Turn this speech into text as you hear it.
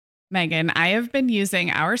Megan, I have been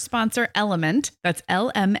using our sponsor Element, that's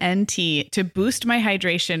LMNT, to boost my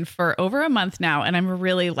hydration for over a month now, and I'm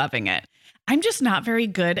really loving it. I'm just not very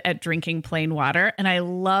good at drinking plain water, and I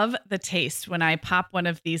love the taste when I pop one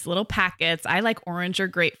of these little packets. I like orange or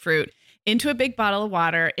grapefruit into a big bottle of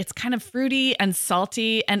water. It's kind of fruity and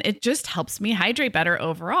salty, and it just helps me hydrate better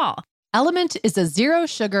overall. Element is a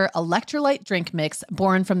zero-sugar electrolyte drink mix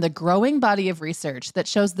born from the growing body of research that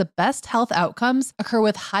shows the best health outcomes occur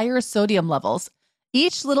with higher sodium levels.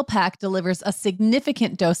 Each little pack delivers a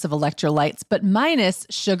significant dose of electrolytes, but minus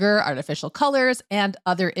sugar, artificial colors, and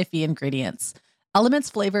other iffy ingredients. Element's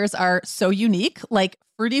flavors are so unique, like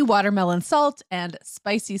fruity watermelon salt and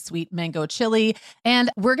spicy sweet mango chili. And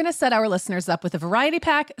we're going to set our listeners up with a variety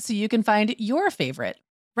pack so you can find your favorite.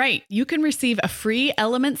 Right. You can receive a free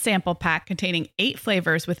Element sample pack containing 8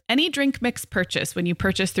 flavors with any drink mix purchase when you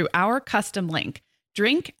purchase through our custom link,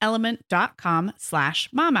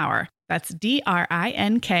 drinkelement.com/momhour. That's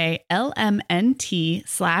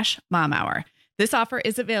DRINKLMNT/momhour. This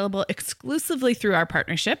is available exclusively through our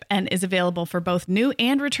partnership and is available for both new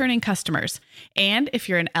and returning customers. And if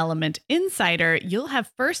you're an Element insider, you'll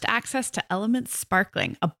have first access to Element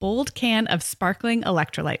Sparkling, a bold can of sparkling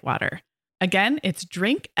electrolyte water. Again, it's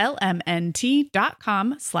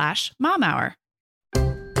drinklmnt.com/momhour.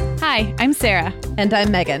 Hi, I'm Sarah. And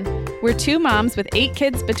I'm Meagan. We're 2 moms with 8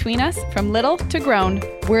 kids between us, from little to grown.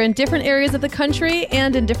 We're in different areas of the country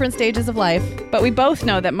and in different stages of life. But we both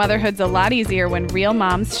know that motherhood's a lot easier when real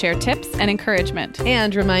moms share tips and encouragement.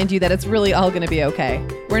 And remind you that it's really all going to be okay.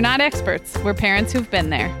 We're not experts. We're parents who've been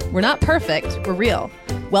there. We're not perfect. We're real.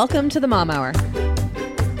 Welcome to the Mom Hour.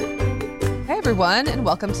 Hi, everyone, and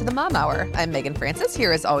welcome to the Mom Hour. I'm Meagan Francis,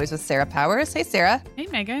 here as always with Sarah Powers. Hey, Sarah. Hey,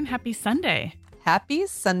 Meagan. Happy Sunday. Happy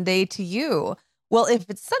Sunday to you. Well, if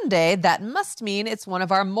it's Sunday, that must mean it's one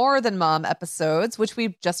of our More Than Mom episodes, which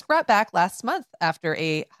we just brought back last month after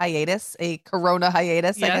a hiatus, a Corona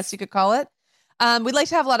hiatus, yes. I guess you could call it. We'd like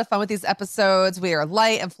to have a lot of fun with these episodes. We are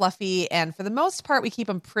light and fluffy, and for the most part, we keep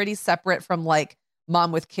them pretty separate from like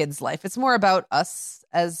mom with kids life. It's more about us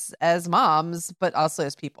as moms, but also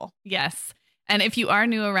as people. Yes. And if you are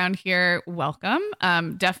new around here, welcome.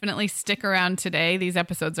 Definitely stick around today. These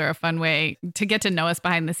episodes are a fun way to get to know us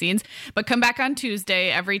behind the scenes. But come back on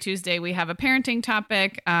Tuesday. Every Tuesday we have a parenting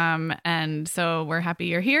topic. And so we're happy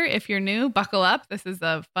you're here. If you're new, buckle up. This is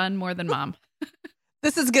a fun More Than Mom.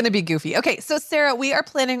 This is going to be goofy. Okay, so Sarah, we are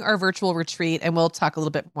planning our virtual retreat, and we'll talk a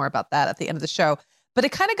little bit more about that at the end of the show. But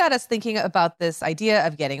it kind of got us thinking about this idea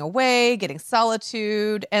of getting away, getting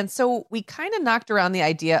solitude. And so we kind of knocked around the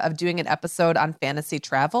idea of doing an episode on fantasy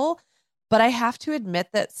travel. But I have to admit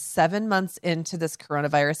that 7 months into this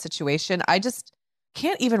coronavirus situation, I just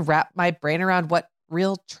can't even wrap my brain around what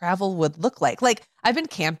real travel would look like. Like, I've been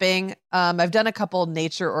camping. I've done a couple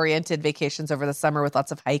nature-oriented vacations over the summer with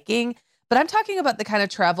lots of hiking. But I'm talking about the kind of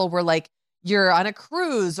travel where, like, you're on a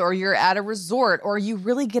cruise or you're at a resort or you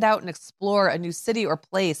really get out and explore a new city or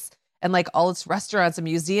place and like all its restaurants and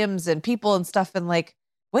museums and people and stuff. And like,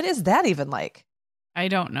 what is that even like? I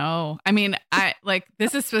don't know. I mean,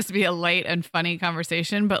 this is supposed to be a light and funny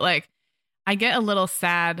conversation, but like, I get a little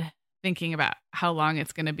sad thinking about how long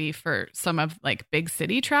it's going to be for some of like big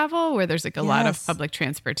city travel where there's like a lot of public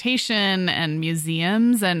transportation and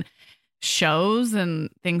museums and shows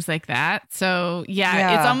and things like that. So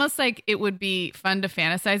yeah, it's almost like it would be fun to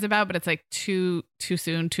fantasize about, but it's like too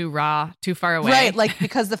soon, too raw, too far away. Right. Like,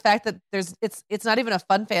 because the fact that it's not even a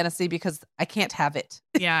fun fantasy because I can't have it.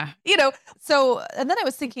 Yeah. So, and then I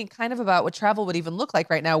was thinking kind of about what travel would even look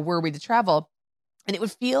like right now were we to travel. And it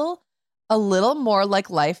would feel a little more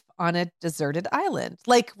like life on a deserted island.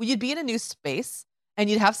 Like you'd be in a new space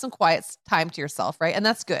and you'd have some quiet time to yourself. Right. And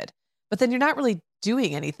that's good. But then you're not really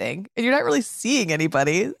doing anything and you're not really seeing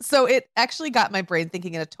anybody. So it actually got my brain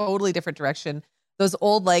thinking in a totally different direction. Those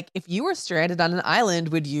old, like, if you were stranded on an island,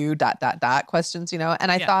 would you ... questions,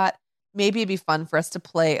 And I thought maybe it'd be fun for us to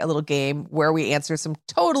play a little game where we answer some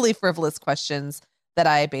totally frivolous questions that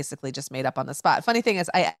I basically just made up on the spot. Funny thing is,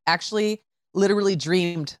 I actually literally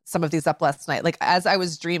dreamed some of these up last night. Like, as I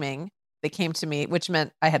was dreaming, they came to me, which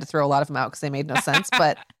meant I had to throw a lot of them out because they made no sense.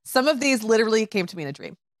 But some of these literally came to me in a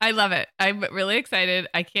dream. I love it. I'm really excited.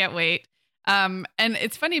 I can't wait. And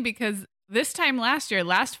it's funny because this time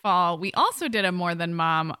last fall, we also did a More Than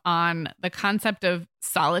Mom on the concept of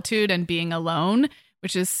solitude and being alone,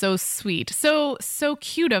 which is so sweet. So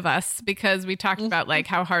cute of us because we talked about like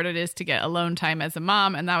how hard it is to get alone time as a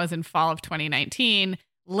mom. And that was in fall of 2019.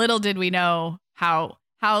 Little did we know how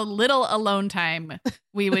little alone time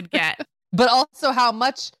we would get. But also how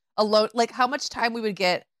much time we would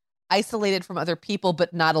get isolated from other people,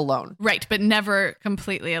 but not alone. Right. But never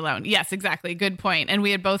completely alone. Yes, exactly. Good point. And we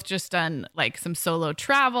had both just done like some solo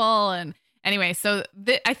travel. And anyway, so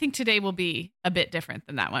I think today will be a bit different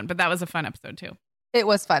than that one, but that was a fun episode too. It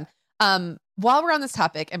was fun. While we're on this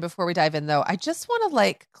topic and before we dive in though, I just want to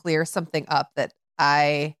like clear something up that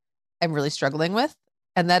I am really struggling with.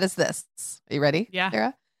 And that is this. Are you ready, Yeah.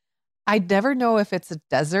 Sarah? I never know if it's a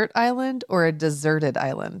desert island or a deserted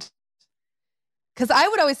island. Because I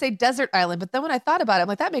would always say desert island, but then when I thought about it, I'm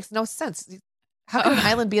like, that makes no sense. How can an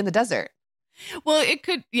island be in the desert? Well, it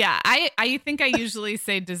could. Yeah. I think I usually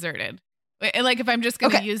say deserted. Like if I'm just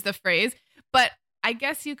going to use the phrase, but I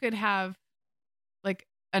guess you could have like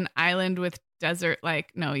an island with desert.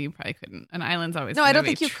 Like, no, you probably couldn't. An island's always. No, I don't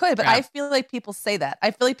think you could, but I feel like people say that.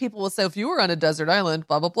 I feel like people will say, if you were on a desert island,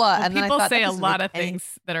 blah, blah, blah. Well, and then people I thought say a lot of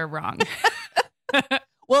things that are wrong.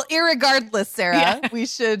 Well, irregardless, Sarah, we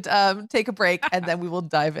should take a break and then we will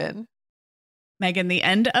dive in. Meagan, the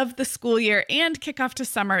end of the school year and kickoff to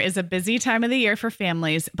summer is a busy time of the year for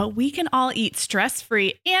families, but we can all eat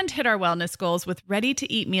stress-free and hit our wellness goals with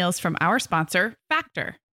ready-to-eat meals from our sponsor,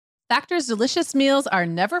 Factor. Factor's delicious meals are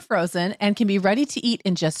never frozen and can be ready to eat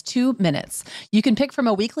in just 2 minutes. You can pick from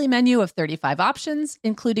a weekly menu of 35 options,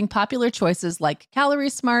 including popular choices like Calorie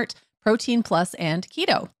Smart, Protein Plus, and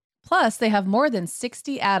Keto. Plus, they have more than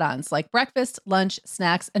 60 add-ons like breakfast, lunch,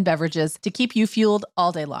 snacks, and beverages to keep you fueled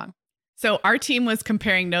all day long. So our team was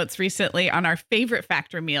comparing notes recently on our favorite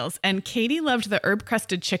Factor meals, and Katie loved the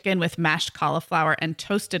herb-crusted chicken with mashed cauliflower and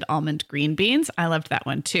toasted almond green beans. I loved that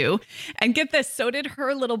one too. And get this, so did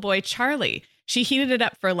her little boy, Charlie. She heated it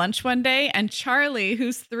up for lunch one day, and Charlie,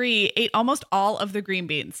 who's 3, ate almost all of the green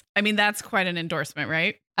beans. I mean, that's quite an endorsement,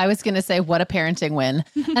 right? I was going to say, what a parenting win.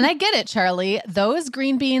 And I get it, Charlie. Those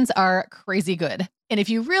green beans are crazy good. And if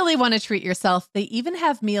you really want to treat yourself, they even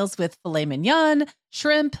have meals with filet mignon,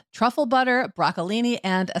 shrimp, truffle butter, broccolini,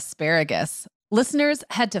 and asparagus. Listeners,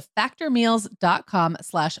 head to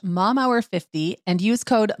factormeals.com/momhour50 and use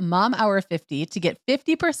code momhour50 to get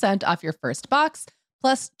 50% off your first box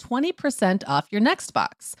plus 20% off your next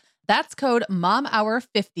box. That's code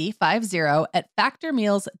momhour50 at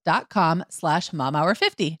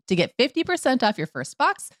factormeals.com/momhour50 to get 50% off your first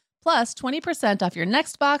box plus 20% off your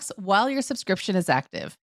next box while your subscription is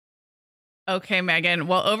active. Okay, Meagan.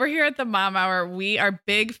 Well, over here at the Mom Hour, we are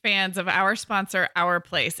big fans of our sponsor, Our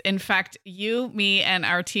Place. In fact, you, me, and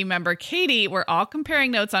our team member, Katie, were all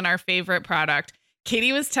comparing notes on our favorite product.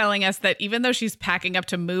 Katie was telling us that even though she's packing up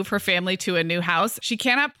to move her family to a new house, she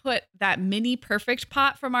cannot put that mini perfect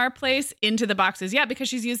pot from Our Place into the boxes yet because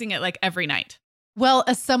she's using it like every night. Well,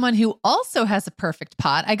 as someone who also has a perfect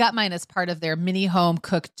pot, I got mine as part of their mini home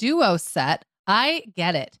cook duo set. I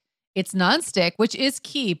get it. It's nonstick, which is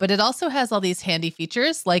key, but it also has all these handy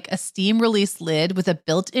features like a steam release lid with a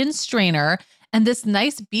built-in strainer and this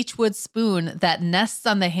nice beechwood spoon that nests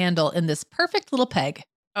on the handle in this perfect little peg.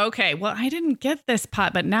 Okay, well, I didn't get this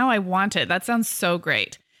pot, but now I want it. That sounds so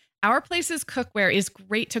great. Our Place's cookware is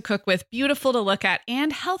great to cook with, beautiful to look at,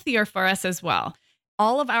 and healthier for us as well.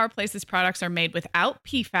 All of Our Place's products are made without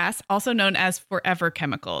PFAS, also known as forever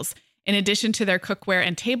chemicals. In addition to their cookware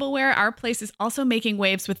and tableware, Our Place is also making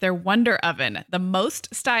waves with their Wonder Oven, the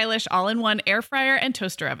most stylish all-in-one air fryer and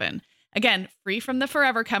toaster oven. Again, free from the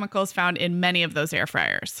forever chemicals found in many of those air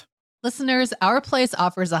fryers. Listeners, Our Place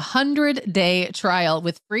offers a 100-day trial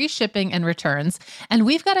with free shipping and returns, and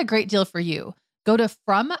we've got a great deal for you. Go to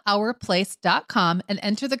FromOurPlace.com and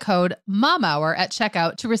enter the code MOMHOUR at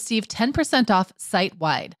checkout to receive 10% off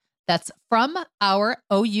site-wide. That's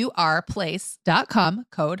FromOurPlace.com,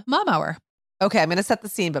 code MOMHOUR. Okay, I'm going to set the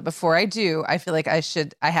scene, but before I do, I feel like I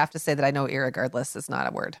have to say that I know irregardless is not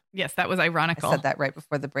a word. Yes, that was ironical. I said that right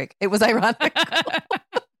before the break. It was ironical.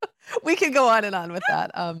 We could go on and on with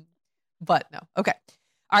that. But no. Okay.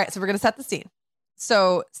 All right. So we're going to set the scene.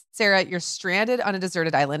 So Sarah, you're stranded on a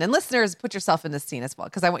deserted island, and listeners, put yourself in this scene as well,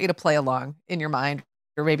 because I want you to play along in your mind,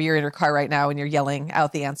 or maybe you're in your car right now and you're yelling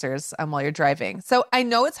out the answers while you're driving. So I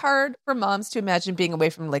know it's hard for moms to imagine being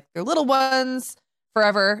away from like their little ones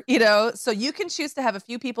forever, so you can choose to have a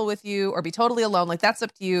few people with you or be totally alone. Like that's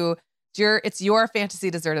up to you. It's your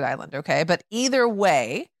fantasy deserted island. Okay. But either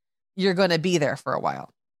way, you're going to be there for a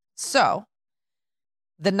while. So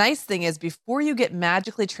the nice thing is before you get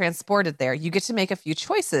magically transported there, you get to make a few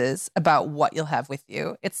choices about what you'll have with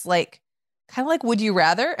you. It's like kind of like Would You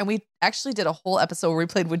Rather? And we actually did a whole episode where we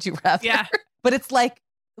played Would You Rather. Yeah. But it's like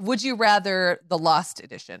Would You Rather, the Lost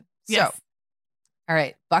Edition. Yes. So, all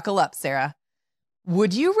right, buckle up, Sarah.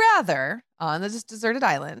 Would you rather, on this deserted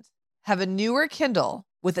island, have a newer Kindle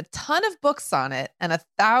with a ton of books on it and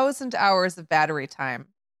 1,000 hours of battery time?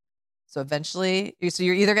 So eventually,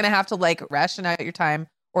 you're either going to have to like ration out your time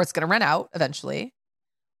or it's going to run out eventually,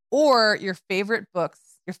 or your favorite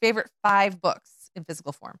 5 books in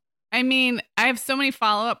physical form. I mean, I have so many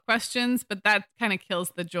follow-up questions, but that kind of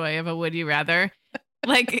kills the joy of a would you rather.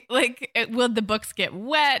 Will the books get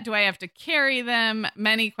wet? Do I have to carry them?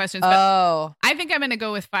 Many questions. But I think I'm going to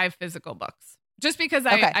go with 5 physical books just because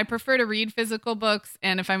I prefer to read physical books.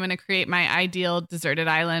 And if I'm going to create my ideal deserted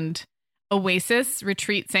island oasis,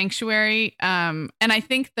 retreat, sanctuary. And I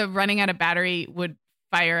think the running out of battery would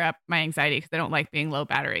fire up my anxiety because I don't like being low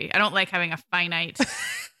battery. I don't like having a finite.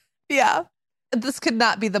 Yeah. This could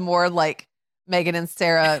not be the more like Meagan and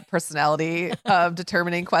Sarah personality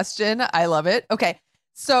determining question. I love it. Okay.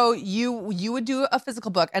 So you would do a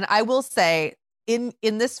physical book. And I will say in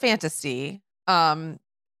this fantasy,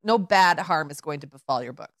 no bad harm is going to befall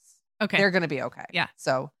your books. Okay. They're going to be okay. Yeah.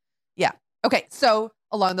 So yeah. Okay. So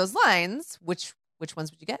along those lines, which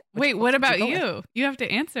ones would you get? Wait, what about you? You have to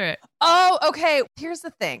answer it. Oh, okay. Here's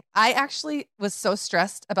the thing. I actually was so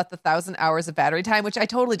stressed about the 1,000 hours of battery time, which I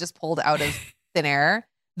totally just pulled out of thin air,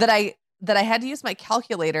 that I had to use my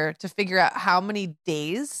calculator to figure out how many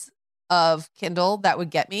days of Kindle that would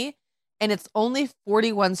get me. And it's only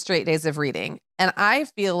 41 straight days of reading. And I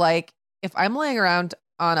feel like if I'm laying around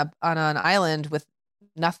on an island with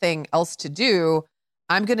nothing else to do,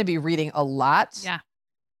 I'm going to be reading a lot. Yeah.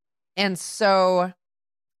 And so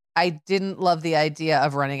I didn't love the idea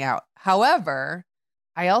of running out. However,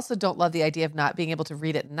 I also don't love the idea of not being able to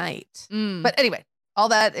read at night. But anyway, all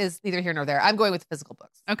that is neither here nor there. I'm going with physical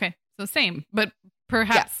books. Okay. So same, but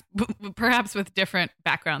perhaps with different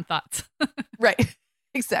background thoughts. Right.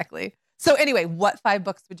 Exactly. So anyway, what 5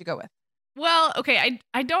 books would you go with? Well, okay.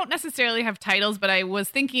 I don't necessarily have titles, but I was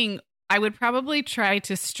thinking I would probably try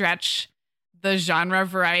to stretch the genre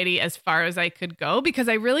variety as far as I could go because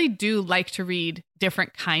I really do like to read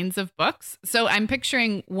different kinds of books. So I'm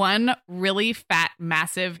picturing one really fat,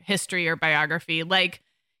 massive history or biography, like,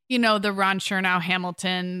 you know, the Ron Chernow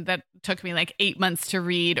Hamilton that took me like 8 months to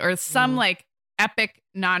read, or some like epic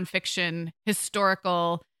nonfiction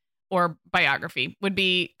historical or biography would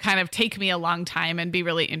be kind of take me a long time and be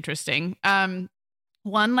really interesting.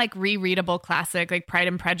 One like rereadable classic like Pride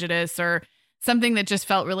and Prejudice, or something that just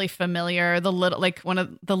felt really familiar. One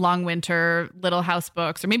of the Long Winter, Little House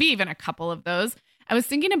books, or maybe even a couple of those. I was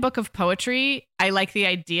thinking a book of poetry I like the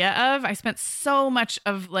idea of. I spent so much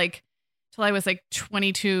of like till I was like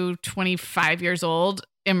 22, 25 years old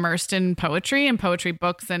immersed in poetry and poetry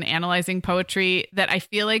books and analyzing poetry that I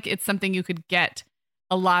feel like it's something you could get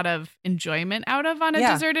a lot of enjoyment out of on a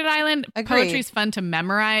deserted island. Poetry is fun to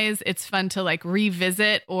memorize. It's fun to like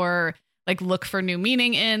revisit or like look for new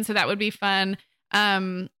meaning in. So that would be fun.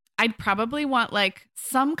 I'd probably want like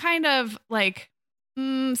some kind of like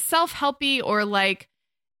self-helpy or like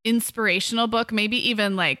inspirational book, maybe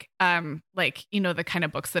even like, you know, the kind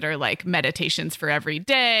of books that are like meditations for every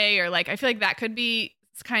day, or like, I feel like that could be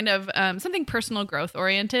kind of something personal growth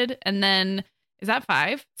oriented. And then is that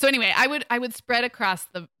 5? So anyway, I would spread across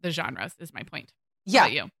the genres is my point. Yeah. How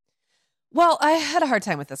about you? Well, I had a hard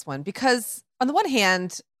time with this one because on the one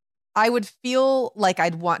hand, I would feel like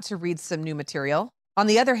I'd want to read some new material. On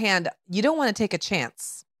the other hand, you don't want to take a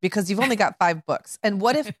chance because you've only got 5 books. And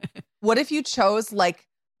what if you chose like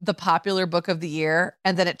the popular book of the year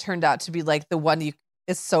and then it turned out to be like the one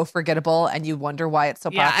is so forgettable and you wonder why it's so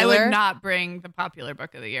popular? I would not bring the popular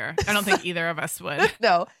book of the year. I don't think either of us would.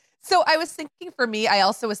 No. So I was thinking for me, I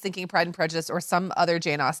also was thinking Pride and Prejudice or some other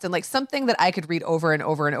Jane Austen, like something that I could read over and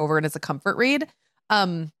over and over and as a comfort read.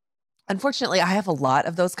 Unfortunately, I have a lot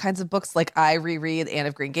of those kinds of books. Like I reread Anne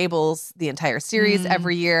of Green Gables, the entire series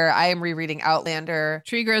every year. I am rereading Outlander.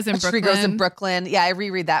 Tree Grows in Brooklyn. Tree Grows in Brooklyn. Yeah, I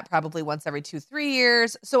reread that probably once every 2-3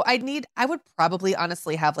 years. So I would probably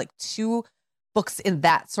honestly have like 2 books in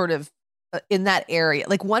that sort of, in that area.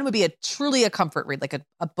 Like one would be truly a comfort read, like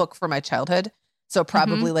a book for my childhood. So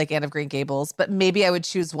probably like Anne of Green Gables, but maybe I would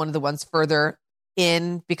choose one of the ones further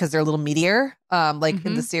in because they're a little meatier,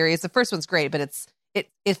 in the series. The first one's great, but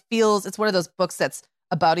it feels, it's one of those books that's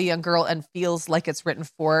about a young girl and feels like it's written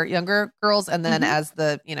for younger girls. And then as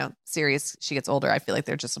the, series, she gets older, I feel like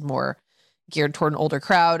they're just more geared toward an older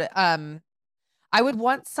crowd. I would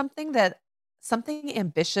want something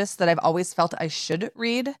ambitious that I've always felt I should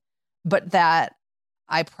read, but that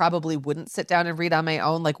I probably wouldn't sit down and read on my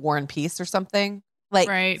own, like War and Peace or something.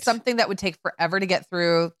 Like something that would take forever to get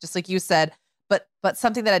through, just like you said, but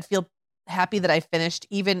something that I'd feel happy that I finished,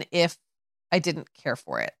 even if I didn't care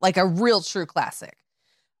for it. Like a real true classic.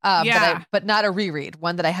 But not a reread,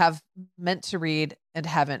 one that I have meant to read and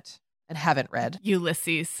haven't read.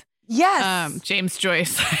 Ulysses. Yes. James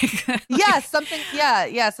Joyce. Yes, something.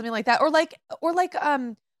 Yeah, something like that, or like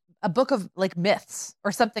a book of like myths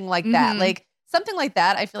or something like that. Like something like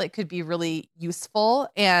that. I feel like could be really useful,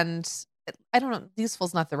 and I don't know. Useful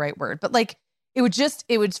is not the right word, but like it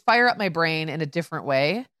would fire up my brain in a different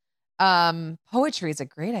way. Poetry is a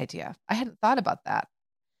great idea. I hadn't thought about that.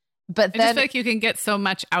 But then I just feel like you can get so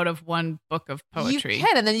much out of one book of poetry. You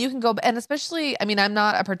can, and then you can go, and especially, I mean, I'm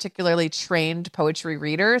not a particularly trained poetry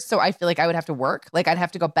reader, so I feel like I would have to work. Like I'd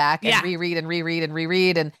have to go back and reread and reread and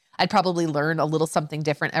reread, and I'd probably learn a little something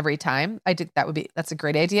different every time. That's a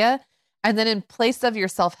great idea. And then in place of your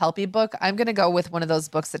self-helpy book, I'm going to go with one of those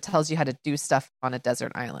books that tells you how to do stuff on a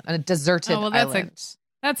desert island, on a deserted island.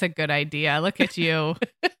 That's a good idea. Look at you.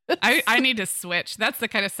 I need to switch. That's the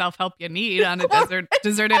kind of self-help you need on a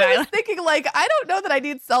deserted island. I was thinking, like, I don't know that I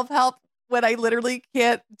need self-help when I literally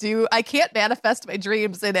can't manifest my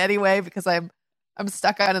dreams in any way because I'm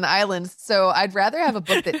stuck on an island. So I'd rather have a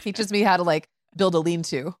book that teaches me how to like build a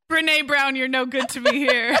lean-to. Brene Brown, you're no good to me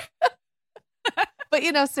here.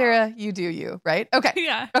 But Sarah, you do you, right? Okay.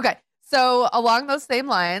 Yeah. Okay. So along those same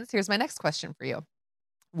lines, here's my next question for you.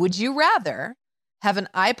 Would you rather have an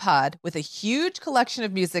iPod with a huge collection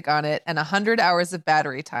of music on it and 100 hours of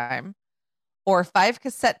battery time, or 5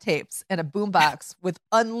 cassette tapes and a boombox with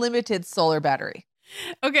unlimited solar battery?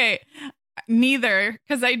 Okay, neither,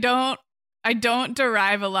 because I don't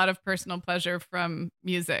derive a lot of personal pleasure from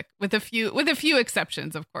music, with a few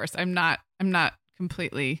exceptions, of course. I'm not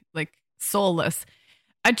completely like soulless.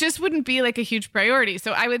 It just wouldn't be like a huge priority.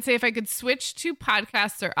 So I would say if I could switch to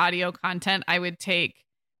podcasts or audio content, I would take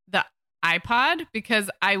the iPod,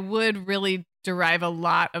 because I would really derive a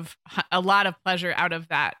lot of pleasure out of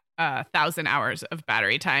that 1,000 hours of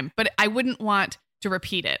battery time, but I wouldn't want to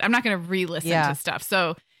repeat it. I'm not going to re-listen to stuff.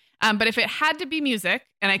 So, but if it had to be music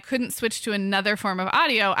and I couldn't switch to another form of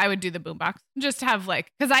audio, I would do the boombox. Just have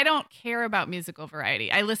because I don't care about musical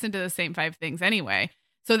variety. I listen to the same 5 things anyway.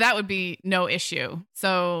 So that would be no issue.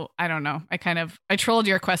 So I don't know. I trolled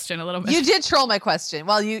your question a little bit. You did troll my question.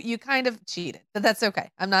 Well, you kind of cheated, but that's okay.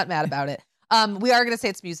 I'm not mad about it. We are going to say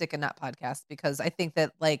it's music and not podcast, because I think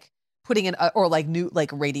that like putting in or like new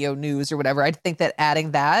like radio news or whatever, I think that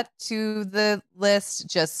adding that to the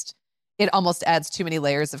list it almost adds too many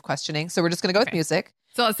layers of questioning. So we're just going to go with music.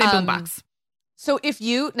 So let's say boombox. So if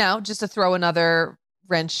you now, just to throw another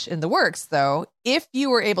wrench in the works, though, if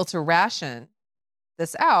you were able to ration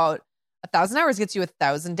this out, 1,000 hours gets you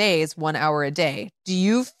 1,000 days, 1 hour a day. Do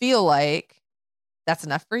you feel like that's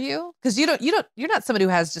enough for you? Because you're not somebody who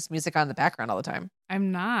has just music on in the background all the time.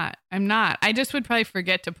 I'm not. I just would probably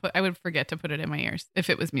forget to put it in my ears if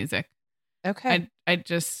it was music. Okay.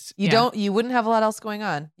 You wouldn't have a lot else going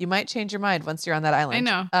on. You might change your mind once you're on that island.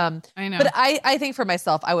 I know. But I think for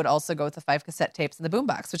myself, I would also go with the 5 cassette tapes and the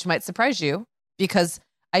boombox, which might surprise you because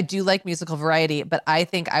I do like musical variety, but I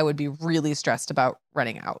think I would be really stressed about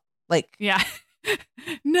running out. Yeah.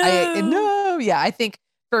 No. Yeah. I think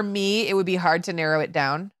for me, it would be hard to narrow it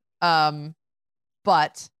down.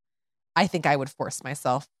 But I think I would force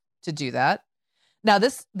myself to do that. Now,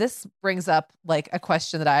 this brings up like a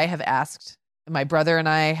question that I have asked. My brother and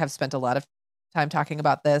I have spent a lot of time talking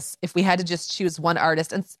about this. If we had to just choose one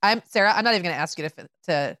artist, and Sarah, I'm not even going to ask you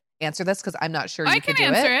to answer this because I'm not sure you could do it.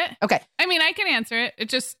 I can answer it. Okay. I mean, I can answer it. It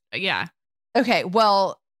just, yeah. Okay.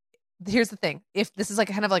 Well, here's the thing. If this is like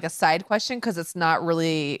kind of like a side question, because it's not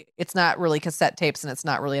really cassette tapes and it's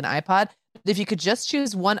not really an iPod. But if you could just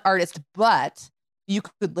choose one artist, but you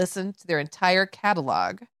could listen to their entire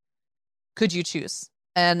catalog, could you choose?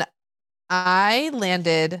 And I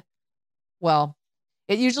landed, well,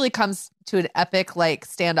 it usually comes to an epic like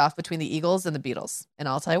standoff between the Eagles and the Beatles. And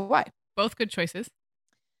I'll tell you why. Both good choices.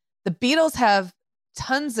 The Beatles have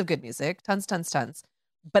tons of good music, tons.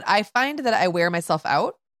 But I find that I wear myself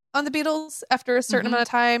out on the Beatles after a certain amount of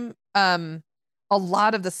time. A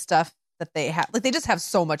lot of the stuff that they have, like they just have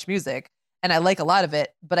so much music and I like a lot of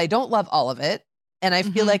it, but I don't love all of it. And I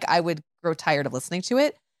feel like I would grow tired of listening to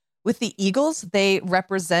it. With the Eagles, they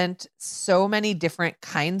represent so many different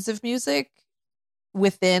kinds of music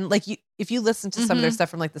within, like if you listen to some of their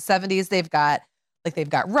stuff from like the 70s, they've got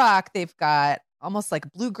rock, they've got almost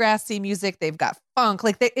like bluegrassy music, they've got funk,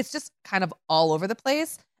 it's just kind of all over the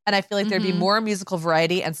place. And I feel like there'd be more musical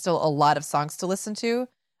variety and still a lot of songs to listen to.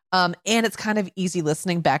 And it's kind of easy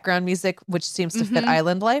listening background music, which seems to fit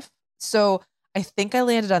island life. So I think I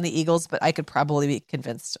landed on the Eagles, but I could probably be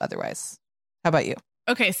convinced otherwise. How about you?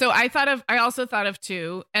 Okay, so I also thought of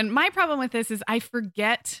 2. And my problem with this is I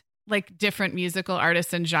forget like different musical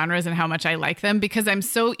artists and genres and how much I like them because I'm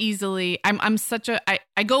so easily,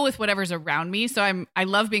 I go with whatever's around me. So I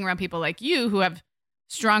love being around people like you who have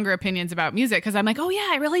stronger opinions about music because I'm like, oh yeah,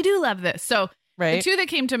 I really do love this. So Right. the two that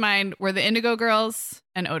came to mind were the Indigo Girls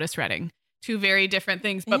and Otis Redding. Two very different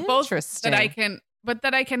things, but both that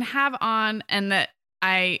I can have on and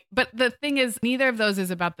but the thing is, neither of those is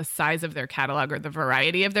about the size of their catalog or the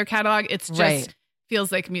variety of their catalog. It's just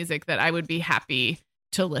feels like music that I would be happy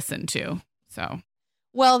to listen to. So,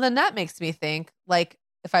 well, then that makes me think like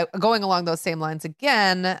if I going along those same lines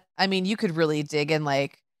again, I mean, you could really dig in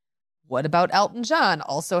like, what about Elton John?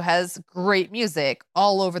 Also has great music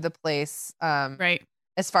all over the place. Right.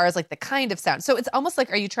 As far as like the kind of sound. So it's almost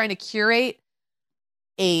like, are you trying to curate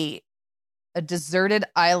a deserted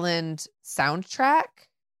island soundtrack?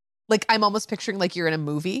 Like I'm almost picturing like you're in a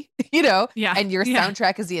movie, Yeah. and your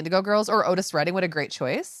soundtrack is the Indigo Girls or Otis Redding. What a great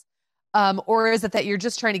choice. Or is it that you're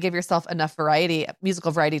just trying to give yourself enough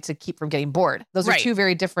musical variety to keep from getting bored? Those are two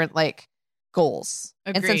very different like goals.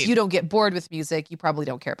 Agreed. And since you don't get bored with music, you probably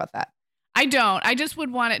don't care about that. I don't. I just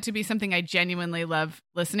would want it to be something I genuinely love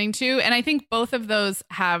listening to. And I think both of those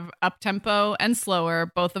have up-tempo and slower.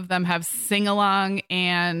 Both of them have sing-along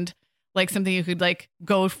and like something you could like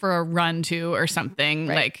go for a run to or something.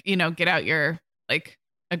 Like, get out your like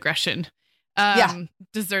aggression.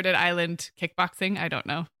 Deserted island kickboxing. I don't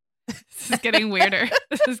know. This is getting weirder.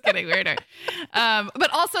 But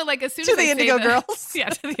also like as soon as I say Indigo Girls. Yeah,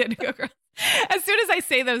 to the Indigo Girls. As soon as I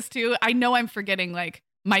say those two, I know I'm forgetting like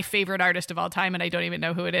my favorite artist of all time and I don't even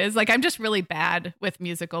know who it is. Like I'm just really bad with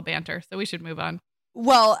musical banter. So we should move on.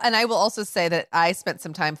 Well, and I will also say that I spent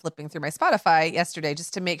some time flipping through my Spotify yesterday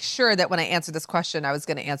just to make sure that when I answered this question, I was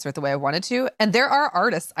going to answer it the way I wanted to. And there are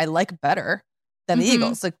artists I like better than the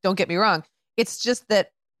Eagles. Like, don't get me wrong. It's just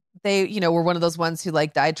that they, were one of those ones who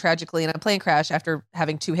like died tragically in a plane crash after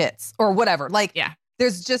having 2 hits or whatever. Like, yeah.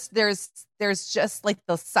 There's just like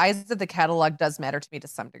the size of the catalog does matter to me to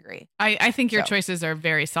some degree. I think your choices are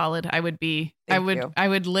very solid. I would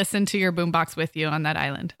listen to your boombox with you on that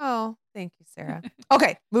island. Oh, thank you, Sarah.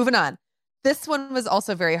 Okay, moving on. This one was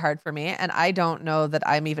also very hard for me, and I don't know that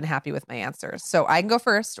I'm even happy with my answers. So I can go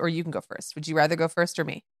first, or you can go first. Would you rather go first or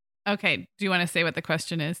me? Okay. Do you want to say what the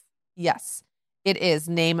question is? Yes, it is.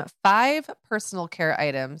 Name 5 personal care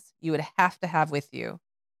items you would have to have with you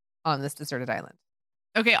on this deserted island.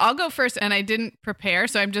 Okay, I'll go first, and I didn't prepare,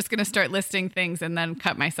 so I'm just going to start listing things and then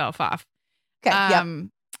cut myself off. Okay.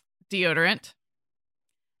 Deodorant.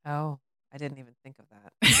 Oh, I didn't even think of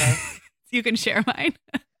that. Okay. You can share mine.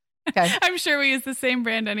 Okay. I'm sure we use the same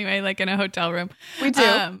brand anyway, like in a hotel room. We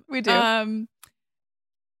do.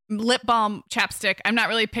 Lip balm, chapstick. I'm not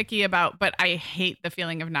really picky about, but I hate the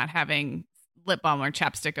feeling of not having lip balm or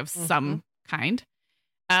chapstick of some kind.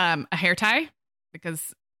 A hair tie,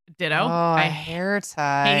 because ditto. Oh, a hair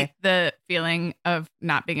tie. Hate the feeling of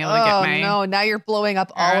not being able to get my... Oh, no. Now you're blowing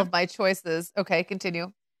up all of my choices. Okay,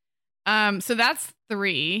 continue. So that's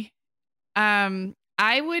 3.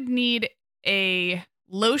 I would need a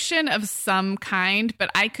lotion of some kind,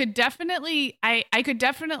 but I could definitely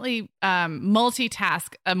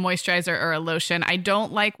multitask a moisturizer or a lotion. I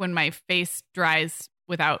don't like when my face dries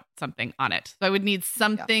without something on it. So I would need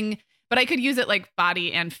something, but I could use it like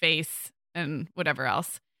body and face and whatever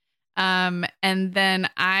else. And then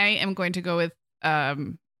I am going to go with a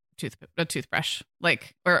toothbrush,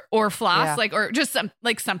 like or floss, like or just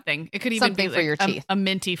something. It could even something be for like your teeth, a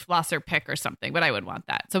minty flosser pick or something. But I would want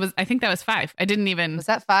that. So I think that was 5. I didn't even. Was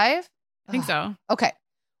that 5? I think so. Okay.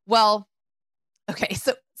 Well, okay.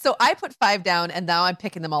 So I put 5 down, and now I'm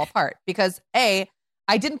picking them all apart because I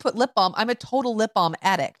didn't put lip balm. I'm a total lip balm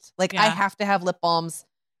addict. Like I have to have lip balms.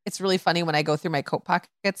 It's really funny when I go through my coat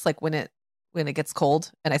pockets, like when it gets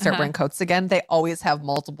cold and I start wearing coats again, they always have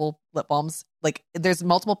multiple lip balms. Like there's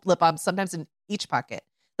multiple lip balms, sometimes in each pocket.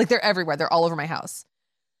 Like they're everywhere. They're all over my house.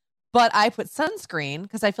 But I put sunscreen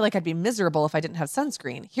because I feel like I'd be miserable if I didn't have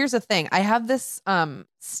sunscreen. Here's the thing. I have this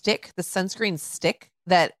stick, the sunscreen stick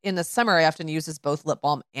that in the summer I often use as both lip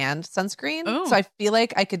balm and sunscreen. Ooh. So I feel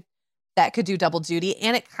like that could do double duty,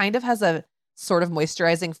 and it kind of has a sort of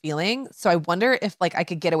moisturizing feeling. So I wonder if like I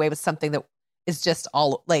could get away with something that is just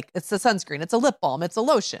all like it's a sunscreen, it's a lip balm, it's a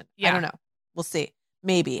lotion. I don't know. We'll see.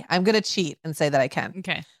 Maybe I'm gonna cheat and say that I can.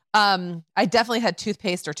 Okay. I definitely had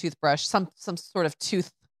toothpaste or toothbrush, some sort of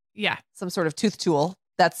tooth. Yeah. Some sort of tooth tool.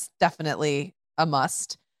 That's definitely a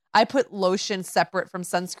must. I put lotion separate from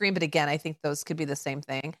sunscreen, but again, I think those could be the same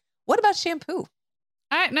thing. What about shampoo?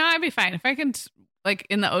 No, I'd be fine if I could like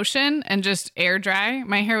in the ocean and just air dry.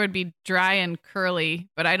 My hair would be dry and curly,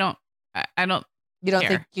 but I don't. You don't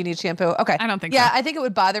think you need shampoo? Okay. I don't think so. Yeah, I think it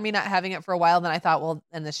would bother me not having it for a while. Then I thought, well,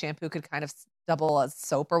 and the shampoo could kind of double as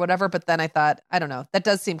soap or whatever. But then I thought, I don't know. That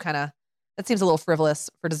seems a little frivolous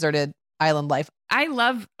for deserted island life. I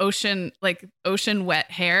love ocean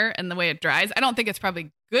wet hair and the way it dries. I don't think it's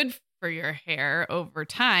probably good for your hair over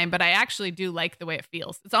time, but I actually do like the way it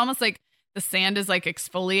feels. It's almost like the sand is like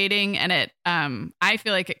exfoliating, and I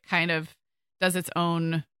feel like it kind of does its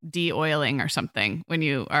own de-oiling or something when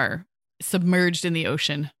you are submerged in the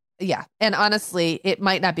ocean. Yeah. And honestly, it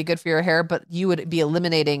might not be good for your hair, but you would be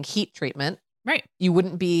eliminating heat treatment. Right. You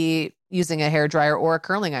wouldn't be using a hair dryer or a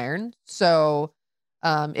curling iron. So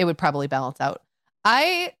it would probably balance out.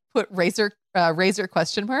 I put razor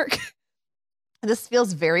question mark. This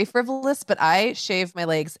feels very frivolous, but I shave my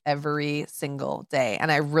legs every single day.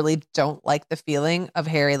 And I really don't like the feeling of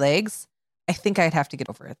hairy legs. I think I'd have to get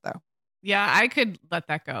over it though. Yeah, I could let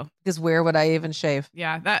that go. Because where would I even shave?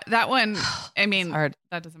 Yeah, that one, I mean, hard.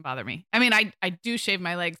 That doesn't bother me. I mean, I do shave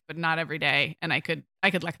my legs, but not every day. And I could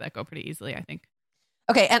let that go pretty easily, I think.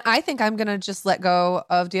 Okay. And I think I'm going to just let go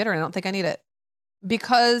of deodorant. I don't think I need it.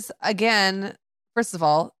 Because again, first of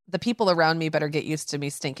all, the people around me better get used to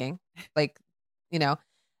me stinking. Like, you know,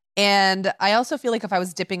 and I also feel like if I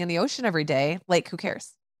was dipping in the ocean every day, like who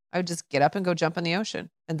cares? I would just get up and go jump in the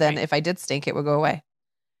ocean. And then if I did stink, it would go away.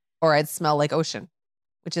 Or I'd smell like ocean,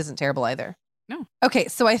 which isn't terrible either. No. Okay.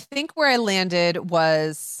 So I think where I landed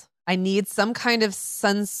was I need some kind of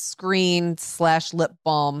sunscreen / lip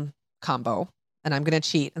balm combo. And I'm going to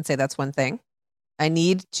cheat and say that's one thing. I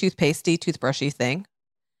need toothbrushy thing.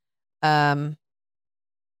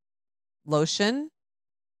 Lotion.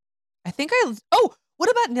 What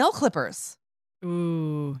about nail clippers?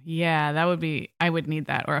 Ooh, yeah, I would need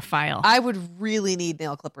that, or a file. I would really need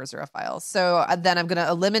nail clippers or a file. So then I'm going to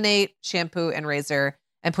eliminate shampoo and razor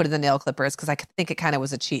and put in the nail clippers because I think it kind of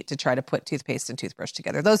was a cheat to try to put toothpaste and toothbrush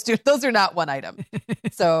together. Those are not one item.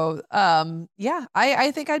 So yeah, I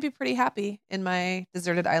think I'd be pretty happy in my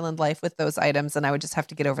deserted island life with those items, and I would just have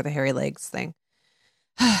to get over the hairy legs thing.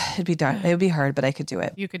 It would be hard, but I could do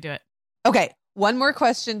it. You could do it. Okay, one more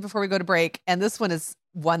question before we go to break, and this one is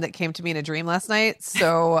one that came to me in a dream last night.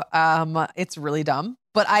 So it's really dumb,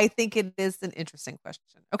 but I think it is an interesting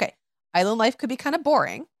question. Okay. Island life could be kind of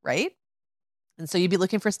boring, right? And so you'd be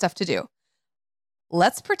looking for stuff to do.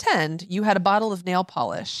 Let's pretend you had a bottle of nail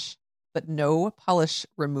polish, but no polish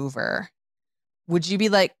remover. Would you be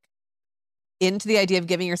like into the idea of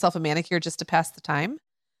giving yourself a manicure just to pass the time?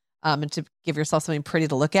 And to give yourself something pretty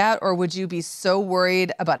to look at? Or would you be so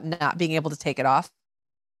worried about not being able to take it off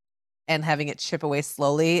and having it chip away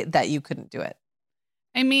slowly that you couldn't do it?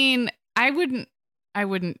 I mean, I wouldn't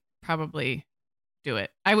probably do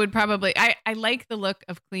it. I would probably, I like the look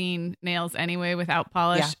of clean nails anyway without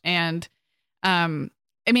polish. Yeah. And,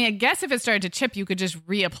 I mean, I guess if it started to chip, you could just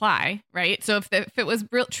reapply, right? So if it was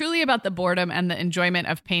truly about the boredom and the enjoyment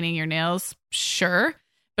of painting your nails, sure.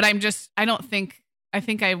 But I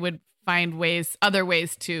think I would find other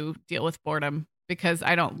ways to deal with boredom because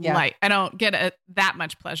I don't get that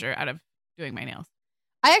much pleasure out of doing my nails.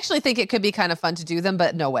 I actually think it could be kind of fun to do them,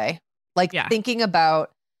 but no way. Like thinking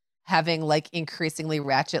about having like increasingly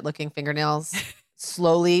ratchet looking fingernails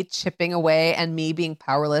slowly chipping away and me being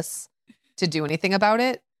powerless to do anything about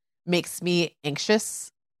it makes me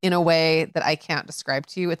anxious in a way that I can't describe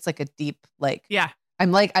to you. It's like a deep,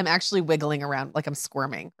 I'm actually wiggling around, like I'm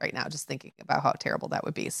squirming right now, just thinking about how terrible that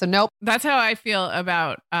would be. So nope. That's how I feel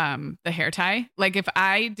about the hair tie. Like if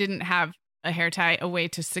I didn't have a hair tie, a way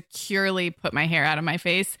to securely put my hair out of my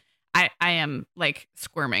face, I am like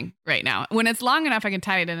squirming right now. When it's long enough, I can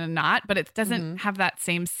tie it in a knot, but it doesn't have that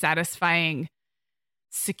same satisfying,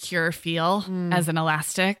 secure feel as an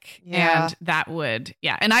elastic. Yeah. And that would,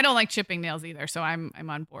 And I don't like chipping nails either. So I'm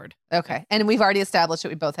on board. Okay. And we've already established that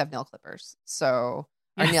we both have nail clippers. So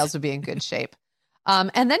our nails would be in good shape.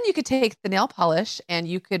 And then you could take the nail polish and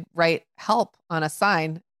you could write help on a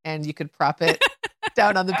sign and you could prop it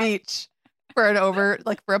down on the beach for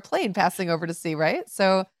a plane passing over to sea, right?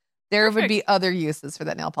 So there would be other uses for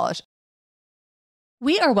that nail polish.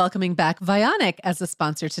 We are welcoming back Vionic as a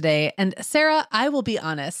sponsor today. And Sarah, I will be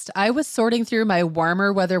honest, I was sorting through my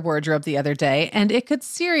warmer weather wardrobe the other day, and it could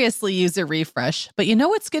seriously use a refresh. But you know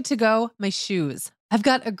what's good to go? My shoes. I've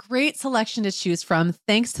got a great selection to choose from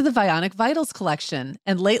thanks to the Vionic Vitals collection.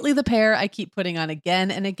 And lately, the pair I keep putting on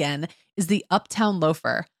again and again is the Uptown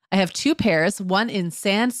Loafer. I have two pairs, one in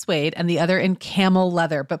sand suede and the other in camel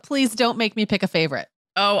leather. But please don't make me pick a favorite.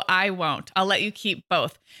 Oh, I won't. I'll let you keep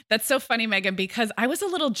both. That's so funny, Meagan, because I was a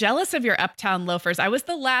little jealous of your Uptown loafers. I was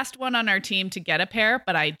the last one on our team to get a pair,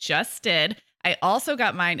 but I just did. I also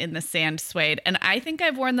got mine in the sand suede, and I think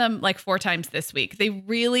I've worn them like 4 times this week. They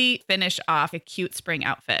really finish off a cute spring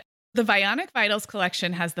outfit. The Vionic Vitals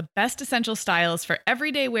collection has the best essential styles for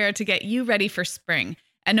everyday wear to get you ready for spring.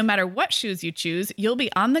 And no matter what shoes you choose, you'll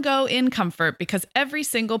be on the go in comfort because every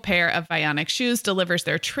single pair of Vionic shoes delivers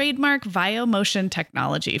their trademark VioMotion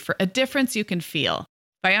technology for a difference you can feel.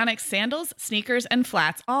 Vionic sandals, sneakers, and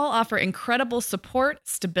flats all offer incredible support,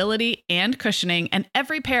 stability, and cushioning, and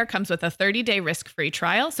every pair comes with a 30-day risk-free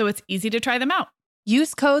trial, so it's easy to try them out.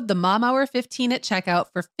 Use code TheMomHour15 at checkout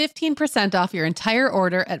for 15% off your entire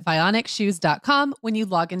order at VionicShoes.com when you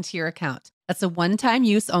log into your account. That's a one-time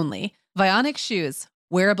use only. Vionic Shoes,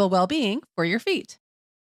 wearable well-being for your feet.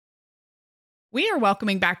 We are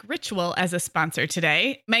welcoming back Ritual as a sponsor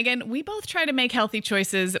today. Meagan, we both try to make healthy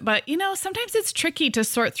choices, but sometimes it's tricky to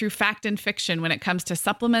sort through fact and fiction when it comes to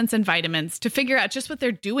supplements and vitamins to figure out just what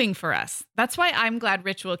they're doing for us. That's why I'm glad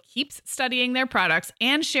Ritual keeps studying their products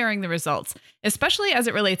and sharing the results, especially as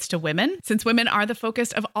it relates to women, since women are the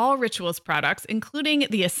focus of all Ritual's products, including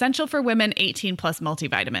the Essential for Women 18 Plus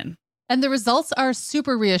multivitamin. And the results are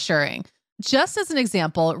super reassuring. Just as an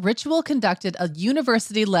example, Ritual conducted a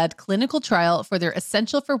university-led clinical trial for their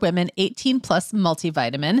Essential for Women 18 Plus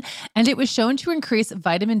multivitamin, and it was shown to increase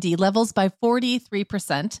vitamin D levels by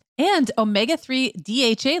 43% and omega-3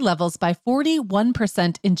 DHA levels by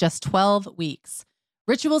 41% in just 12 weeks.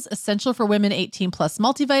 Ritual's Essential for Women 18 Plus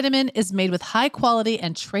multivitamin is made with high-quality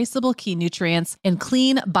and traceable key nutrients in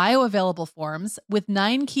clean, bioavailable forms with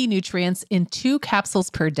 9 key nutrients in 2 capsules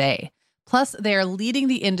per day. Plus, they are leading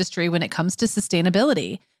the industry when it comes to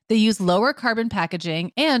sustainability. They use lower carbon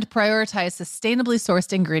packaging and prioritize sustainably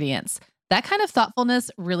sourced ingredients. That kind of thoughtfulness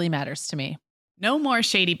really matters to me. No more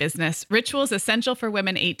shady business. Ritual's Essential for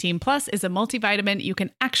Women 18 Plus is a multivitamin you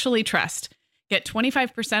can actually trust. Get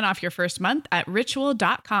 25% off your first month at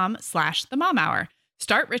ritual.com/themomhour.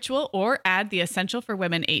 Start Ritual or add the Essential for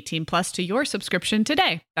Women 18 Plus to your subscription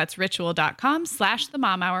today. That's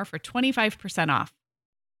ritual.com/themomhour for 25% off.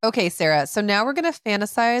 Okay, Sarah. So now we're going to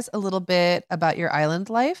fantasize a little bit about your island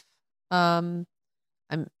life. I'm,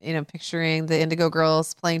 picturing the Indigo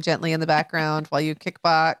Girls playing gently in the background while you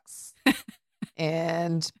kickbox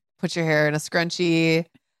and put your hair in a scrunchie.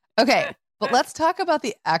 Okay, but let's talk about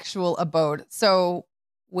the actual abode. So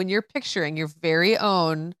when you're picturing your very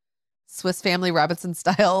own Swiss Family Robinson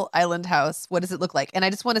style island house, what does it look like? And I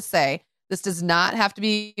just want to say, this does not have to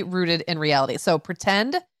be rooted in reality. So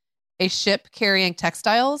pretend a ship carrying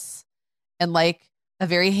textiles and like a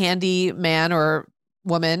very handy man or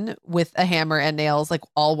woman with a hammer and nails, like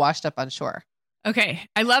all washed up on shore. Okay.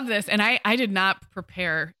 I love this. And I did not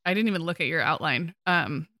prepare. I didn't even look at your outline.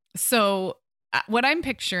 So what I'm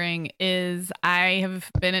picturing is I have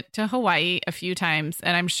been to Hawaii a few times,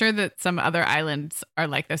 and I'm sure that some other islands are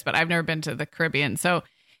like this, but I've never been to the Caribbean. So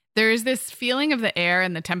there's this feeling of the air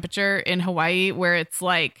and the temperature in Hawaii where it's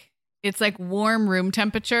like warm room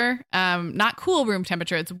temperature, not cool room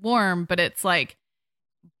temperature. It's warm, but it's like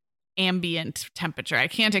ambient temperature. I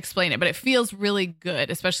can't explain it, but it feels really good,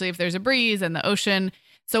 especially if there's a breeze and the ocean.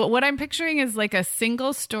 So what I'm picturing is like a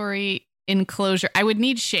single story enclosure. I would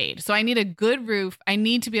need shade. So I need a good roof. I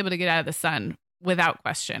need to be able to get out of the sun without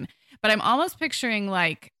question. But I'm almost picturing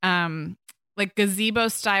like gazebo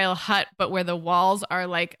style hut, but where the walls are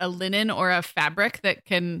like a linen or a fabric that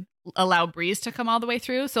can allow breeze to come all the way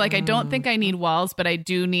through. So like, I don't think I need walls, but I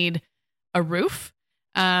do need a roof.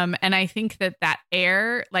 And I think that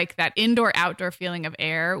air, like that indoor outdoor feeling of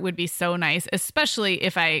air would be so nice, especially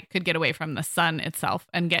if I could get away from the sun itself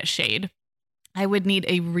and get shade. I would need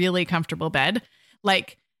a really comfortable bed,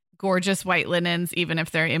 like gorgeous white linens, even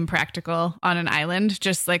if they're impractical on an island,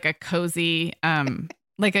 just like a cozy,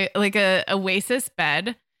 like a oasis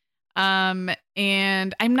bed.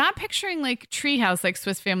 And I'm not picturing like treehouse like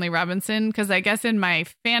Swiss Family Robinson, because I guess in my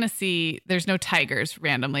fantasy there's no tigers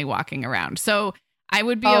randomly walking around. So I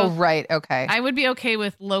would be right, okay. I would be okay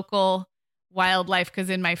with local wildlife, because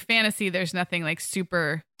in my fantasy there's nothing like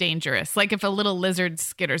super dangerous. Like if a little lizard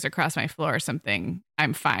skitters across my floor or something,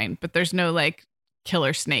 I'm fine. But there's no like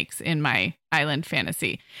killer snakes in my island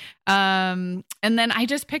fantasy. And then I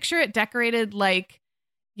just picture it decorated like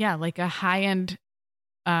a high-end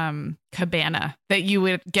cabana that you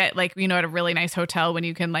would get like, at a really nice hotel when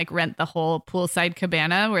you can like rent the whole poolside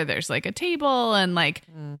cabana where there's like a table and like,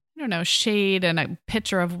 I don't know, shade and a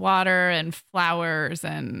pitcher of water and flowers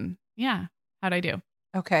and how'd I do?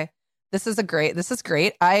 Okay. This is great.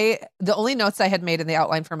 The only notes I had made in the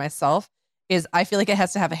outline for myself is I feel like it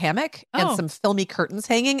has to have a hammock and some filmy curtains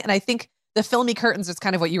hanging. And I think the filmy curtains is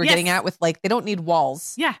kind of what you were getting at with like, they don't need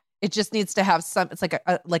walls. Yeah. It just needs to have it's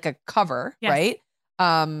like a cover, right?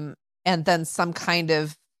 And then some kind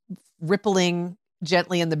of rippling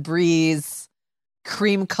gently in the breeze,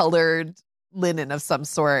 cream colored linen of some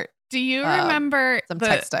sort. Do you remember some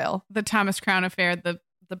textile? The Thomas Crown affair, the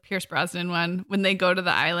the Pierce Brosnan one, when they go to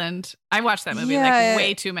the island. I watched that movie Yeah. like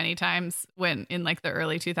way too many times when in like the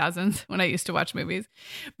early 2000s when I used to watch movies.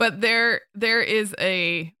 But there is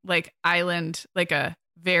a like island, like a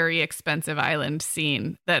very expensive island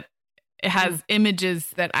scene that it has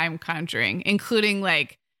images that I'm conjuring, including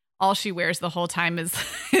like all she wears the whole time is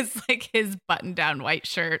like his button down white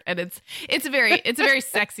shirt. And it's a very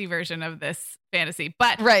sexy version of this fantasy.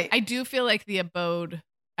 But Right. I do feel like the abode,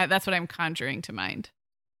 that's what I'm conjuring to mind.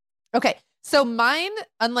 Okay. So mine,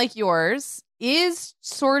 unlike yours, is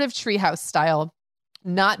sort of treehouse style,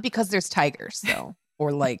 not because there's tigers though,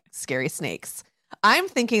 or like scary snakes. I'm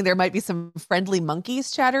thinking there might be some friendly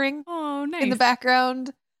monkeys chattering Oh, nice. in the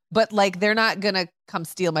background, but like they're not gonna come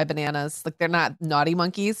steal my bananas. Like they're not naughty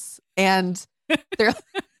monkeys, and they're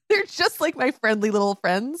just like my friendly little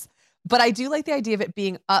friends. But I do like the idea of it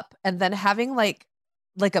being up and then having like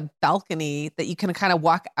a balcony that you can kind of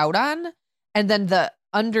walk out on, and then the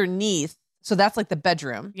underneath. So that's like the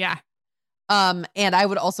bedroom. Yeah. And I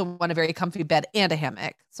would also want a very comfy bed and a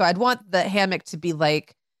hammock. So I'd want the hammock to be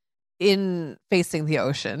like in facing the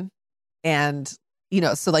ocean, and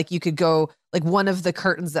so like you could go like one of the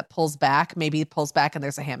curtains that pulls back, maybe pulls back and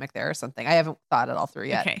there's a hammock there or something. I haven't thought it all through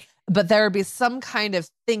yet. Okay. But there would be some kind of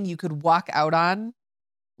thing you could walk out on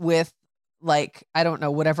with like, I don't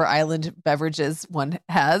know, whatever island beverages one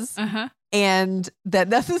has. Uh-huh. And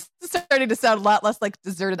this is starting to sound a lot less like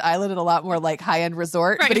deserted island and a lot more like high-end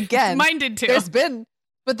resort. Right. But again, Mine did too. there's been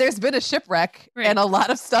a shipwreck, Right. and a lot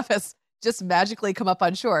of stuff has just magically come up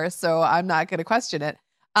on shore. So I'm not going to question it.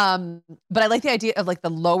 But I like the idea of like the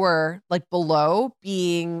lower, like below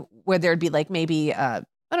being where there'd be like maybe, I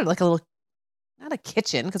don't know, like a little, not a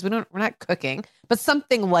kitchen because we're not cooking, but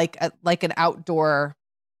something like an outdoor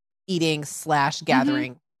eating /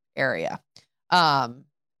 gathering area.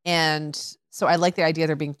 And so I like the idea of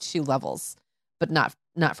there being 2 levels, but not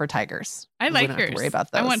for tigers. I We like don't have yours. to worry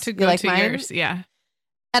about those. I want to You go like to mine? yours. Yeah.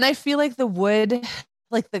 And I feel like the wood,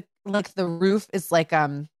 like the roof is like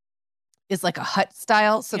a hut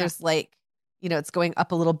style. So Yeah. there's like, it's going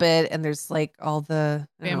up a little bit, and there's like all the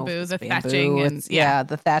I don't know if Bamboo, it's the bamboo, thatching, and it's- yeah,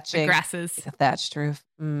 the thatching, the grasses. the thatched roof.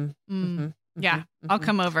 Yeah. I'll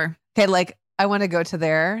come over. Okay, like I want to go to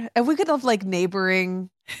there, and we could have like neighboring.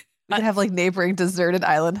 We could have like neighboring deserted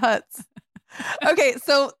island huts. Okay,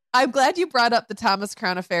 so I'm glad you brought up the Thomas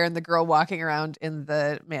Crown affair and the girl walking around in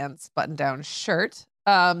the man's button-down shirt.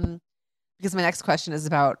 Because my next question is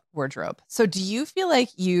about wardrobe. So do you feel like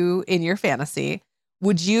you, in your fantasy,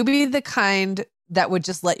 would you be the kind that would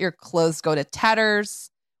just let your clothes go to tatters?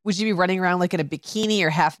 Would you be running around like in a bikini or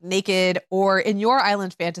half naked? Or in your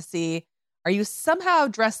island fantasy, are you somehow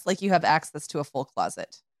dressed like you have access to a full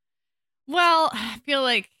closet? Well, I feel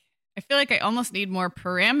like I almost need more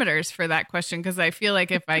parameters for that question, because I feel like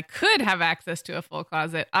if I could have access to a full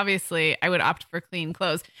closet, obviously I would opt for clean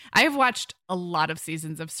clothes. I have watched a lot of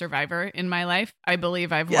seasons of Survivor in my life. I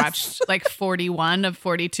believe I've watched like 41 of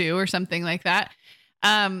 42 or something like that.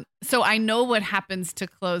 So I know what happens to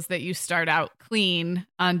clothes that you start out clean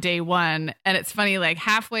on day one. And it's funny, like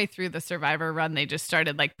halfway through the Survivor run, they just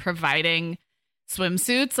started like providing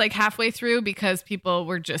swimsuits like halfway through because people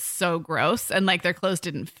were just so gross and like their clothes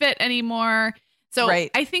didn't fit anymore. So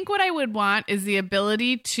Right. I think what I would want is the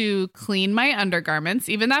ability to clean my undergarments,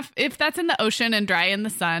 even if that's in the ocean and dry in the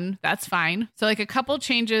sun, that's fine. So like a couple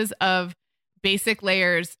changes of basic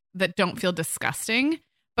layers that don't feel disgusting.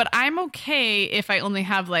 But I'm okay if I only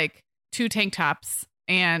have like 2 tank tops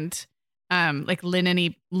and like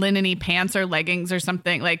linen-y pants or leggings or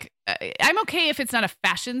something. Like I'm okay if it's not a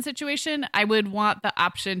fashion situation. I would want the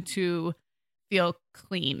option to feel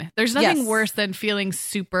clean. There's nothing Yes. worse than feeling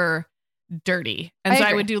super dirty. And I so I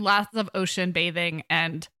agree. would do lots of ocean bathing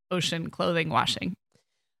and ocean clothing washing.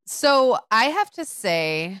 So I have to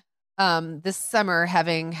say, this summer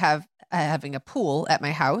having a pool at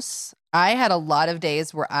my house, I had a lot of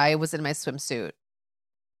days where I was in my swimsuit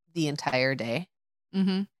the entire day.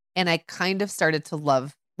 Mm-hmm. And I kind of started to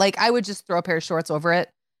love, like I would just throw a pair of shorts over it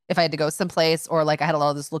if I had to go someplace, or like I had a lot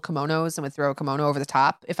of those little kimonos and would throw a kimono over the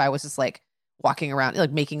top if I was just like walking around,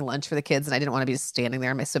 like making lunch for the kids, and I didn't want to be standing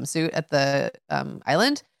there in my swimsuit at the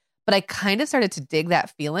island. But I kind of started to dig that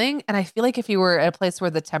feeling. And I feel like if you were at a place where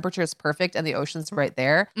the temperature is perfect and the ocean's right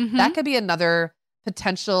there, Mhm. that could be another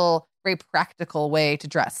potential very practical way to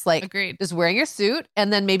dress. Like Agreed. just wearing your suit,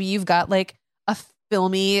 and then maybe you've got like a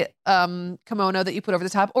filmy kimono that you put over the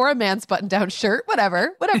top, or a man's button-down shirt,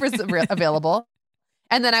 whatever's available.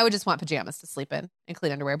 And then I would just want pajamas to sleep in and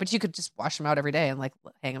clean underwear, but you could just wash them out every day and like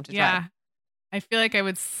hang them to dry. Yeah. I feel like I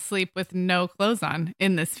would sleep with no clothes on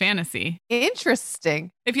in this fantasy.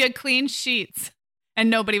 Interesting. If you had clean sheets and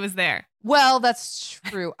nobody was there. Well, that's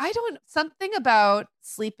true. Something about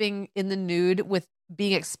sleeping in the nude with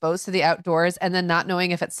being exposed to the outdoors and then not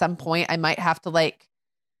knowing if at some point I might have to like,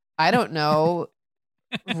 I don't know,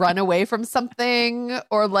 run away from something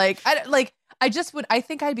or I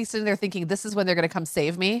think I'd be sitting there thinking this is when they're going to come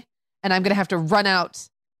save me and I'm going to have to run out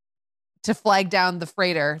to flag down the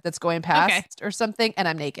freighter that's going past or something and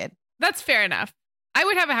I'm naked. That's fair enough. I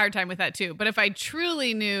would have a hard time with that too. But if I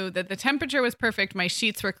truly knew that the temperature was perfect, my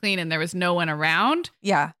sheets were clean and there was no one around,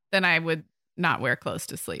 then I would not wear clothes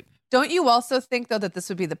to sleep. Don't you also think though that this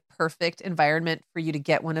would be the perfect environment for you to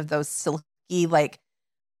get one of those silky like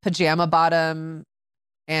pajama bottom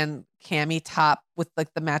and cami top with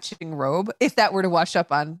like the matching robe if that were to wash up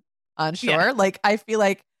on shore? Yeah. Like I feel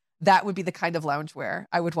like that would be the kind of loungewear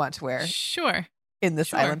I would want to wear. Sure. In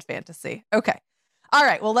this island fantasy. Okay. All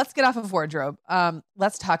right. Well, let's get off of wardrobe.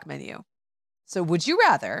 Let's talk menu. So would you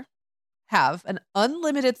rather have an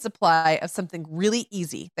unlimited supply of something really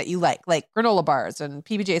easy that you like granola bars and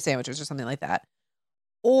PB&J sandwiches or something like that,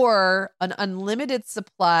 or an unlimited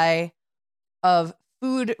supply of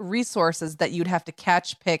food resources that you'd have to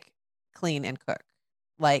catch, pick, clean, and cook?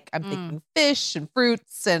 Like I'm thinking fish and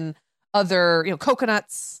fruits and other,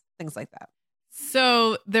 coconuts, things like that.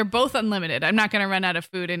 So they're both unlimited. I'm not going to run out of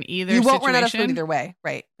food in either situation. You won't situation. run out of food either way,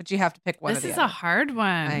 right? But you have to pick one or the other. This is a hard one.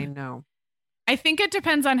 I know. I think it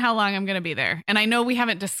depends on how long I'm going to be there. And I know we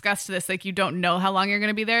haven't discussed this. Like you don't know how long you're going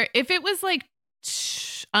to be there. If it was like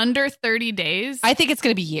under 30 days. I think it's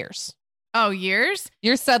going to be years. Oh, years?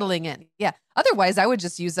 You're settling in. Yeah. Otherwise, I would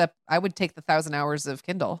just I would take the 1,000 hours of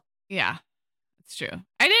Kindle. Yeah, it's true.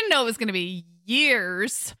 I didn't know it was going to be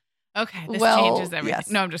years. Okay, this changes everything. Yes.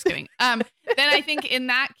 No, I'm just kidding. Then I think in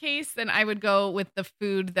that case, then I would go with the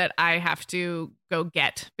food that I have to go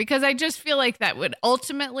get because I just feel like that would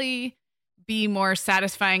ultimately be more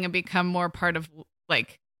satisfying and become more part of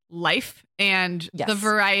like life, and the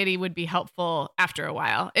variety would be helpful after a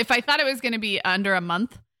while. If I thought it was going to be under a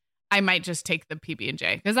month, I might just take the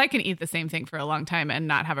PB&J because I can eat the same thing for a long time and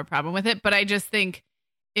not have a problem with it. But I just think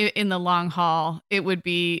in the long haul, it would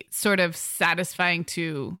be sort of satisfying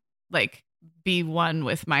to like be one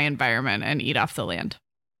with my environment and eat off the land.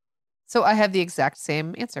 So I have the exact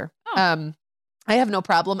same answer. Oh. I have no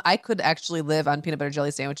problem. I could actually live on peanut butter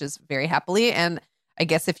jelly sandwiches very happily. And I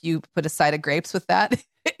guess if you put a side of grapes with that,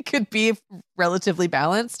 it could be relatively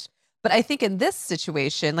balanced. But I think in this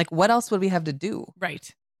situation, like what else would we have to do? Right.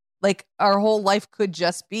 Like our whole life could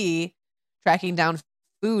just be tracking down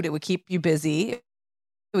food. It would keep you busy. It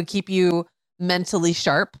would keep you mentally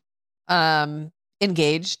sharp,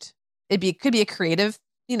 engaged. Could be a creative,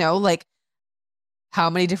 like how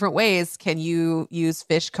many different ways can you use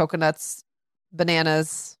fish, coconuts,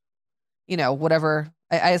 bananas, whatever.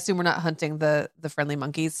 I assume we're not hunting the friendly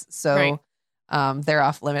monkeys. So they're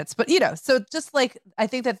off limits. But, so just like I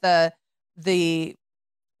think that the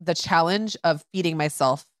challenge of feeding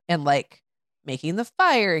myself and like making the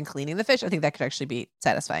fire and cleaning the fish, I think that could actually be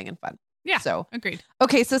satisfying and fun. Yeah. So agreed.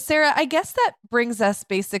 Okay. So Sarah, I guess that brings us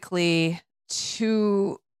basically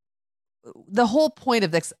to the whole point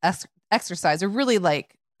of this exercise, or really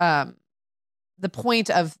like the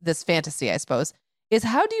point of this fantasy, I suppose, is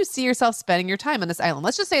how do you see yourself spending your time on this island?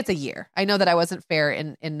 Let's just say it's a year. I know that I wasn't fair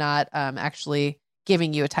in not actually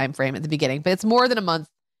giving you a time frame at the beginning, but it's more than a month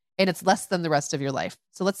and it's less than the rest of your life.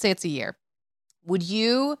 So let's say it's a year. Would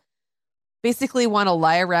you basically want to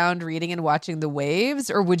lie around reading and watching the waves,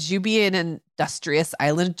 or would you be an industrious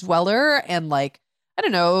island dweller and like, I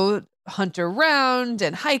don't know, hunt around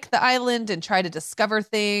and hike the island and try to discover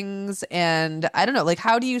things? And I don't know, like,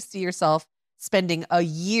 how do you see yourself spending a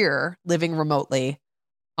year living remotely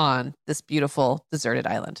on this beautiful deserted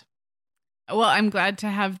island? Well, I'm glad to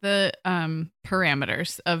have the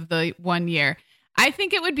parameters of the 1 year. I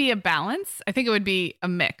think it would be a balance. I think it would be a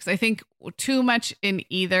mix. I think too much in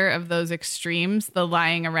either of those extremes, the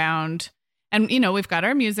lying around. And, we've got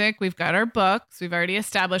our music, we've got our books, we've already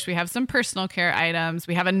established we have some personal care items,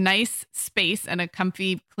 we have a nice space and a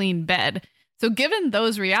comfy, clean bed. So given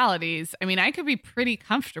those realities, I mean, I could be pretty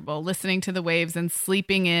comfortable listening to the waves and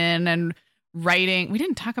sleeping in and writing. We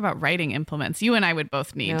didn't talk about writing implements. You and I would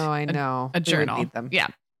both need a journal. Need them. Yeah.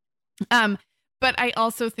 But I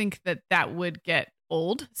also think that would get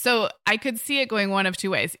old. So I could see it going one of two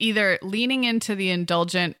ways, either leaning into the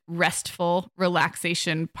indulgent, restful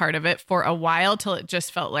relaxation part of it for a while till it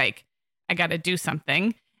just felt like I got to do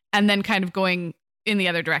something, and then kind of going in the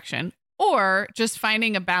other direction, or just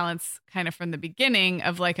finding a balance kind of from the beginning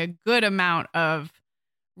of like a good amount of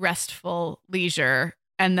restful leisure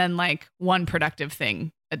and then like one productive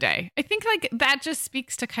thing a day. I think like that just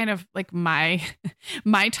speaks to kind of like my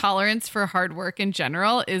tolerance for hard work in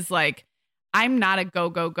general is like, I'm not a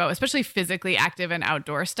go, especially physically active and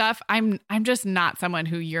outdoor stuff. I'm just not someone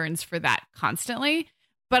who yearns for that constantly,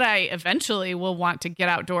 but I eventually will want to get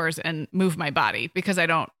outdoors and move my body because I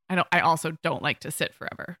also don't like to sit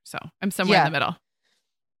forever. So I'm somewhere in the middle.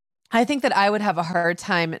 I think that I would have a hard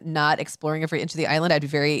time not exploring every inch of the island. I'd be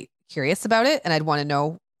very curious about it, and I'd want to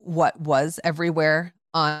know what was everywhere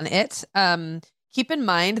on it. Keep in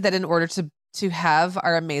mind that in order to have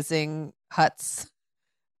our amazing huts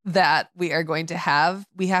that we are going to have,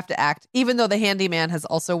 we have to act, even though the handyman has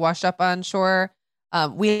also washed up on shore,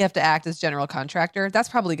 we have to act as general contractor. That's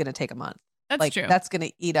probably going to take a month. That's true. That's going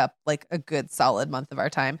to eat up like a good solid month of our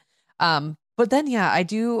time. But then, I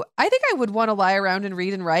think I would want to lie around and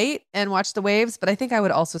read and write and watch the waves, but I think I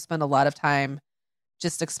would also spend a lot of time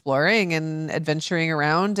just exploring and adventuring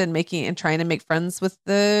around and trying to make friends with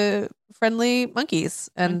the friendly monkeys.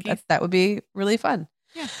 And that would be really fun.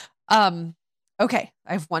 Yeah. Okay.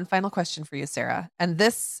 I have one final question for you, Sarah. And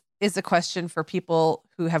this is a question for people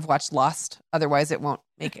who have watched Lost. Otherwise, it won't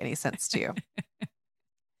make any sense to you.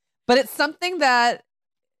 But it's something that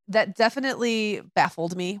definitely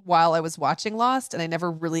baffled me while I was watching Lost, and I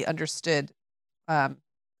never really understood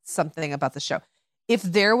something about the show. If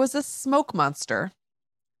there was a smoke monster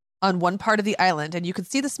on one part of the island and you could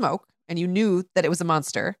see the smoke and you knew that it was a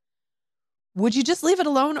monster, would you just leave it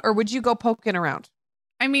alone or would you go poking around?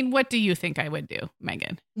 I mean, what do you think I would do,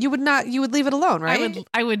 Megan? You would leave it alone, right?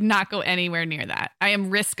 I would not go anywhere near that. I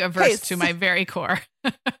am risk averse to my very core.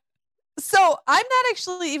 So I'm not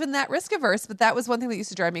actually even that risk averse, but that was one thing that used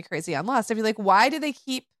to drive me crazy on Lost. I'd be like, why do they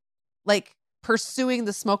keep like pursuing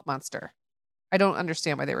the smoke monster? I don't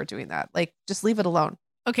understand why they were doing that. Like, just leave it alone.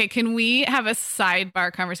 Okay, can we have a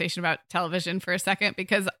sidebar conversation about television for a second?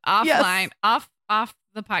 Because offline, off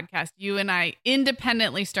the podcast, you and I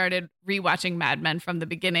independently started rewatching Mad Men from the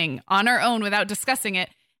beginning on our own without discussing it.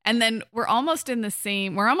 And then we're almost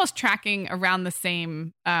tracking around the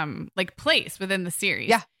same like place within the series.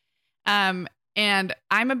 Yeah. And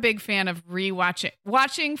I'm a big fan of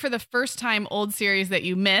watching for the first time old series that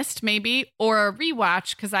you missed, maybe, or a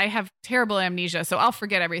rewatch, because I have terrible amnesia, so I'll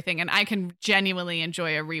forget everything, and I can genuinely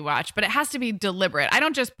enjoy a rewatch, but it has to be deliberate. I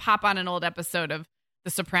don't just pop on an old episode of The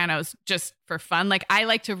Sopranos just for fun. Like, I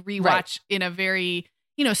like to rewatch in a very,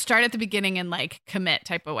 start at the beginning and like commit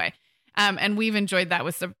type of way. And we've enjoyed that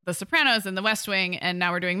with The Sopranos and The West Wing, and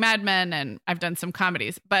now we're doing Mad Men, and I've done some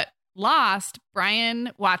comedies, but Lost, Brian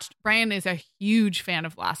is a huge fan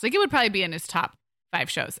of Lost. Like, it would probably be in his top 5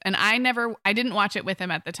 shows. And I didn't watch it with him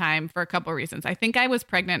at the time for a couple of reasons. I think I was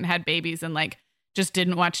pregnant and had babies and like just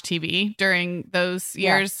didn't watch TV during those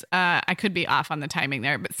years. I could be off on the timing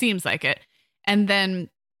there, but seems like it. And then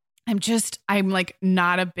I'm like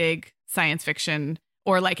not a big science fiction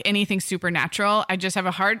or like anything supernatural. I just have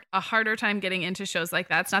a harder time getting into shows like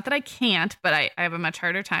that. It's not that I can't, but I have a much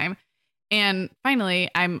harder time. And finally,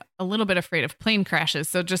 I'm a little bit afraid of plane crashes.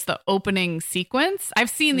 So just the opening sequence, I've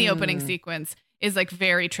seen the opening sequence, is like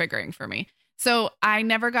very triggering for me. So I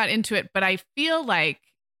never got into it, but I feel like,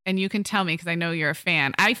 and you can tell me because I know you're a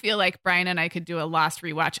fan, I feel like Brian and I could do a Lost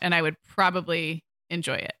rewatch and I would probably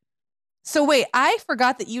enjoy it. So wait, I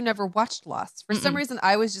forgot that you never watched Lost. For some reason,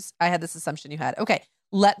 I had this assumption you had. Okay,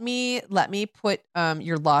 let me put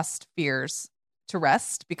your Lost fears to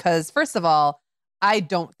rest, because first of all, I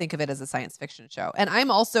don't think of it as a science fiction show. And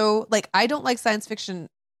I'm also like, I don't like science fiction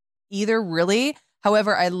either, really.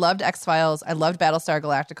 However, I loved X-Files, I loved Battlestar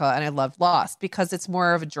Galactica, and I loved Lost because it's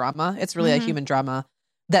more of a drama. It's really a human drama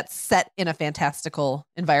that's set in a fantastical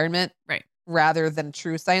environment, right, rather than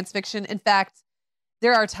true science fiction. In fact,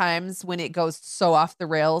 there are times when it goes so off the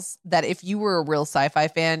rails that if you were a real sci-fi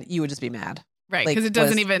fan, you would just be mad. Right, because it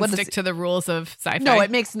doesn't even stick to the rules of sci-fi. No,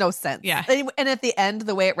 it makes no sense. Yeah. And at the end,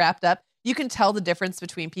 the way it wrapped up, you can tell the difference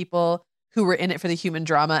between people who were in it for the human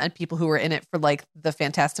drama and people who were in it for like the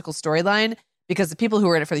fantastical storyline, because the people who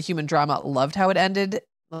were in it for the human drama loved how it ended,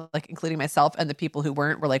 like including myself, and the people who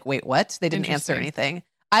weren't were like, wait, what? They didn't answer anything.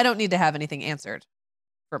 I don't need to have anything answered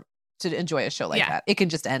to enjoy a show like that. It can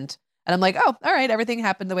just end. And I'm like, oh, all right, everything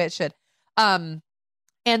happened the way it should. And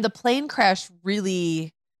the plane crash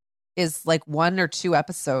really is like 1 or 2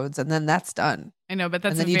 episodes, and then that's done. I know, but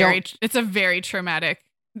it's a very traumatic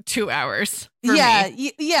 2 hours for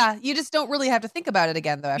me. You just don't really have to think about it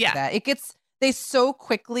again though after that. They so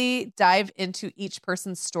quickly dive into each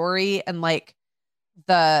person's story and like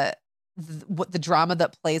the drama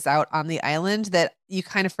that plays out on the island that you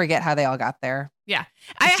kind of forget how they all got there. Yeah.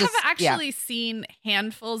 I have actually seen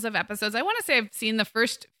handfuls of episodes. I want to say I've seen the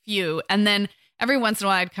first few, and then every once in a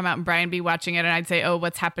while I'd come out and Brian be watching it and I'd say, oh,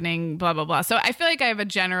 what's happening, blah, blah, blah. So I feel like I have a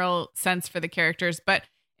general sense for the characters, but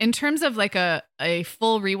in terms of like a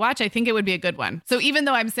full rewatch, I think it would be a good one. So even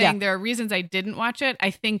though I'm saying there are reasons I didn't watch it, I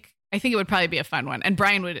think it would probably be a fun one. And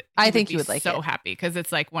Brian would, he would like so happy because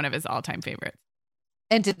it's like one of his all-time favorites.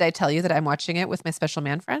 And did I tell you that I'm watching it with my special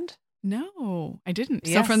man friend? No, I didn't.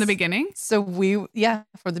 Yes. So from the beginning? So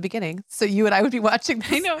from the beginning. So you and I would be watching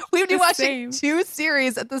this. I know. We would be watching two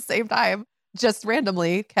series at the same time, just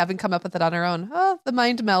randomly having come up with it on our own. Oh, the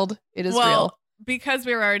mind meld. It is real. Because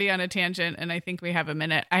we were already on a tangent and I think we have a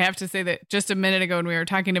minute, I have to say that just a minute ago when we were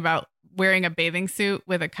talking about wearing a bathing suit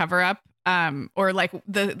with a cover up, or like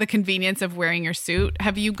the convenience of wearing your suit.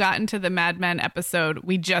 Have you gotten to the Mad Men episode?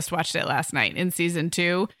 We just watched it last night in season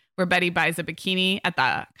 2, where Betty buys a bikini at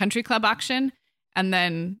the country club auction and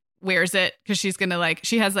then wears it because she's going to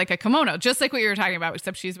she has like a kimono, just like what you were talking about,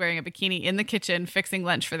 except she's wearing a bikini in the kitchen, fixing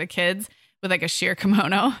lunch for the kids with like a sheer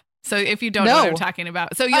kimono. So if you don't know what I'm talking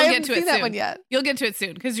about, so you'll get to it soon. That one yet. You'll get to it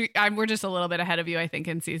soon because we're just a little bit ahead of you, I think,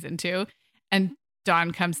 in season 2. And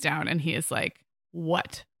Don comes down and he is like,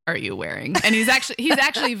 "What are you wearing?" And he's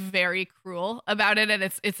actually very cruel about it, and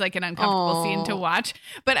it's like an uncomfortable scene to watch.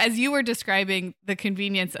 But as you were describing the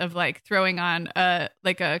convenience of like throwing on a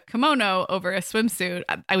kimono over a swimsuit,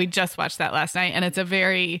 we just watched that last night, and it's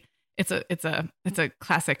a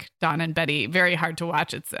classic Don and Betty. Very hard to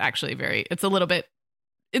watch. It's actually it's a little bit.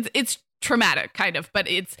 It's traumatic kind of, but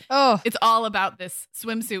it's all about this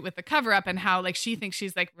swimsuit with the cover up and how like she thinks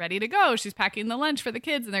she's like ready to go. She's packing the lunch for the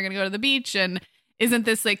kids and they're going to go to the beach. And isn't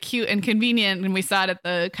this like cute and convenient? And we saw it at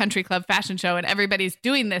the country club fashion show and everybody's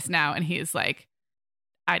doing this now. And he's like,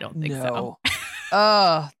 I don't think so.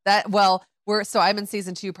 So I'm in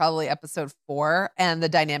season 2, probably episode 4. And the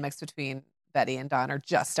dynamics between Betty and Don are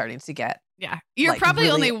just starting to get you're probably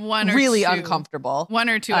really, only one or really two, uncomfortable. 1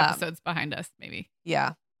 or 2 episodes behind us, maybe.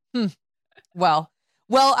 Yeah. Well,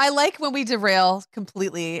 I like when we derail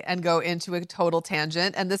completely and go into a total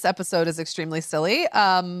tangent. And this episode is extremely silly.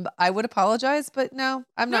 I would apologize, but no,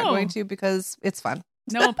 I'm not going to because it's fun.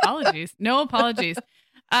 No apologies. No apologies.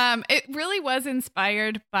 It really was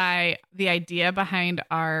inspired by the idea behind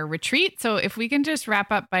our retreat. So if we can just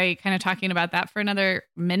wrap up by kind of talking about that for another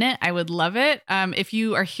minute, I would love it. If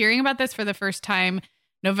you are hearing about this for the first time,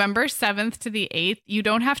 November 7th to the 8th, you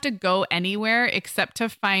don't have to go anywhere except to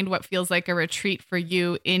find what feels like a retreat for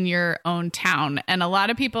you in your own town. And a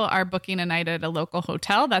lot of people are booking a night at a local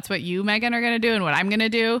hotel. That's what you, Meagan, are going to do and what I'm going to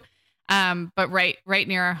do. But right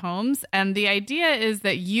near our homes. And the idea is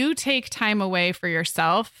that you take time away for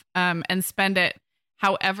yourself and spend it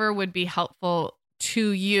however would be helpful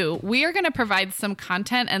to you. We are going to provide some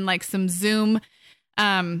content and like some Zoom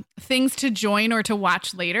things to join or to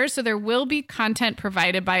watch later. So there will be content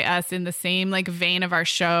provided by us in the same like vein of our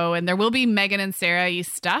show. And there will be Meagan and Sarah-y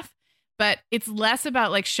stuff. But it's less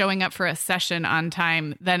about like showing up for a session on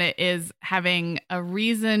time than it is having a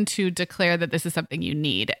reason to declare that this is something you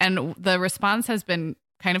need. And the response has been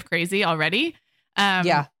kind of crazy already.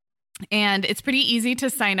 And it's pretty easy to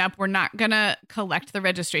sign up. We're not going to collect the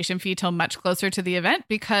registration fee till much closer to the event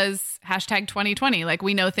because #2020, like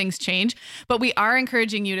we know things change, but we are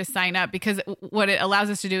encouraging you to sign up because what it allows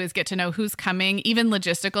us to do is get to know who's coming, even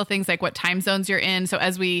logistical things like what time zones you're in. So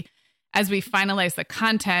as we finalize the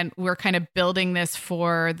content, we're kind of building this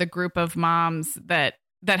for the group of moms that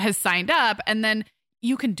has signed up, and then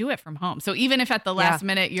you can do it from home. So even if at the last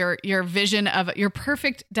minute your vision of your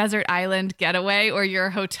perfect desert island getaway or your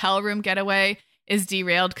hotel room getaway is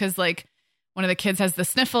derailed because like one of the kids has the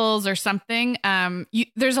sniffles or something,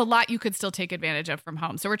 there's a lot you could still take advantage of from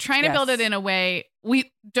home. So we're trying to build it in a way.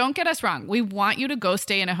 We don't get us wrong. We want you to go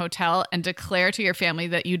stay in a hotel and declare to your family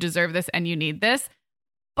that you deserve this and you need this.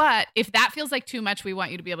 But if that feels like too much, we want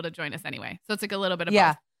you to be able to join us anyway. So it's like a little bit of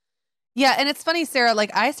both. Yeah. And it's funny, Sarah,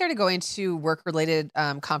 like I started going to work-related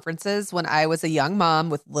conferences when I was a young mom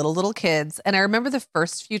with little kids. And I remember the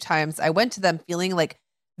first few times I went to them feeling like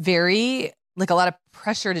very, like a lot of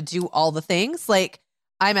pressure to do all the things. Like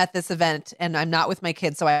I'm at this event and I'm not with my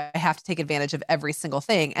kids, so I have to take advantage of every single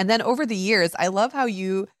thing. And then over the years, I love how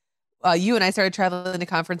you and I started traveling to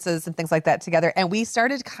conferences and things like that together. And we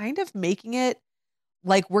started kind of making it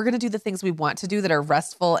like we're going to do the things we want to do that are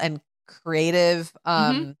restful and creative,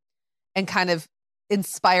 and kind of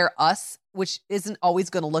inspire us, which isn't always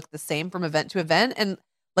going to look the same from event to event. And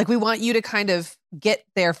like, we want you to kind of get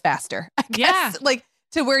there faster, I guess, like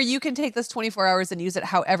to where you can take this 24 hours and use it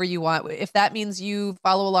however you want. If that means you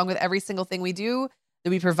follow along with every single thing we do that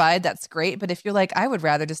we provide, that's great. But if you're like, I would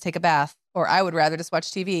rather just take a bath or I would rather just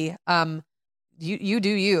watch TV, you do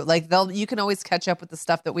you. Like you can always catch up with the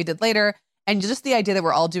stuff that we did later. And just the idea that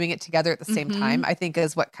we're all doing it together at the same time, I think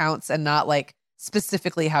is what counts, and not like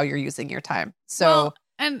specifically how you're using your time. So,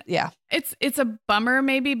 And yeah, it's a bummer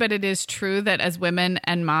maybe, but it is true that as women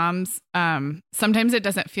and moms, sometimes it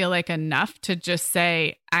doesn't feel like enough to just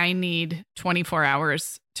say, I need 24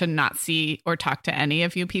 hours to not see or talk to any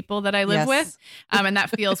of you people that I live with. And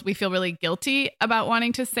that we feel really guilty about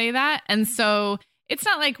wanting to say that. And so it's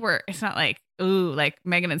not like ooh, like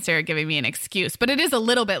Meagan and Sarah giving me an excuse, but it is a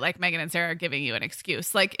little bit like Meagan and Sarah giving you an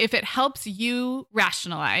excuse. Like if it helps you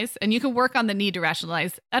rationalize, and you can work on the need to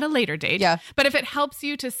rationalize at a later date. Yeah. But if it helps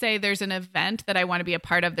you to say there's an event that I want to be a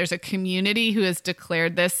part of, there's a community who has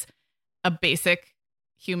declared this a basic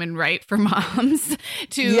human right for moms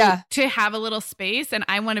to have a little space, and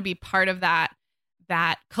I want to be part of that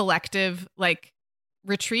collective like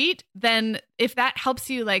retreat, then if that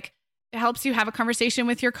helps you, like it helps you have a conversation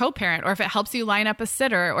with your co-parent, or if it helps you line up a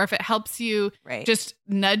sitter, or if it helps you just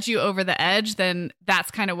nudge you over the edge, then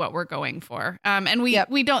that's kind of what we're going for. And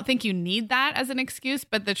we don't think you need that as an excuse,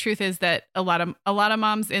 but the truth is that a lot of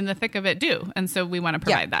moms in the thick of it do. And so we want to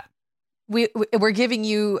provide that. We're giving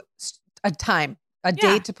you a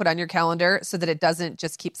date to put on your calendar so that it doesn't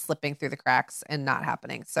just keep slipping through the cracks and not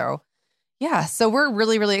happening. So yeah, so we're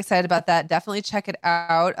really, really excited about that. Definitely check it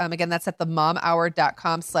out. Again, that's at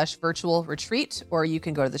themomhour.com/virtual retreat, or you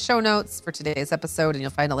can go to the show notes for today's episode and you'll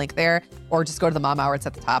find a link there, or just go to the Mom Hour. It's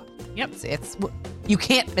at the top. Yep. It's you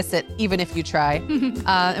can't miss it, even if you try.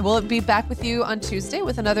 And we'll be back with you on Tuesday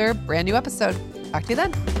with another brand new episode. Talk to you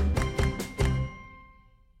then.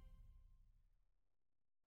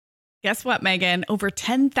 Guess what, Meagan? Over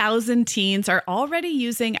 10,000 teens are already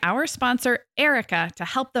using our sponsor, Erica, to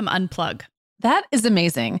help them unplug. That is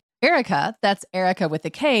amazing. Erica, that's Erica with a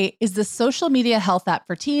K, is the social media health app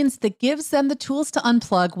for teens that gives them the tools to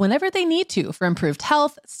unplug whenever they need to for improved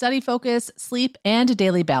health, study focus, sleep, and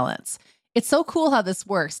daily balance. It's so cool how this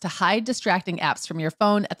works to hide distracting apps from your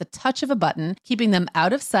phone at the touch of a button, keeping them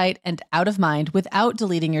out of sight and out of mind without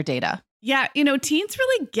deleting your data. Yeah, teens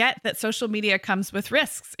really get that social media comes with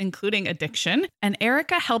risks, including addiction, and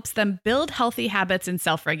Erica helps them build healthy habits and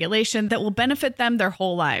self-regulation that will benefit them their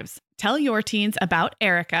whole lives. Tell your teens about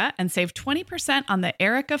Erica and save 20% on the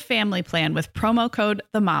Erica family plan with promo code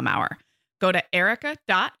TheMomHour. Go to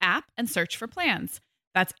erica.app and search for plans.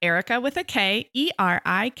 That's Erica with a K,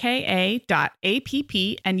 ERIKA.app,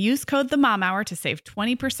 and use code TheMomHour to save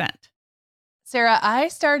 20%. Sarah, I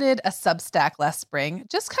started a Substack last spring,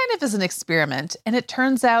 just kind of as an experiment, and it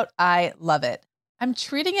turns out I love it. I'm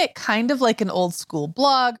treating it kind of like an old school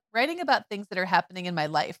blog, writing about things that are happening in my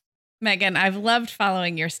life. Meagan, I've loved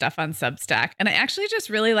following your stuff on Substack, and I actually just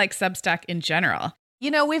really like Substack in general.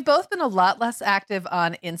 We've both been a lot less active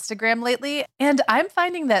on Instagram lately, and I'm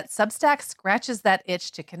finding that Substack scratches that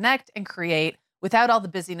itch to connect and create without all the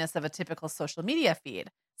busyness of a typical social media feed.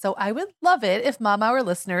 So I would love it if Mom Hour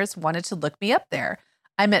listeners wanted to look me up there.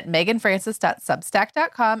 I'm at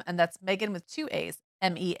meaganfrancis.substack.com, and that's Meagan with 2 A's,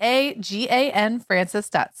 MEAGAN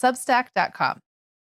Francis.substack.com.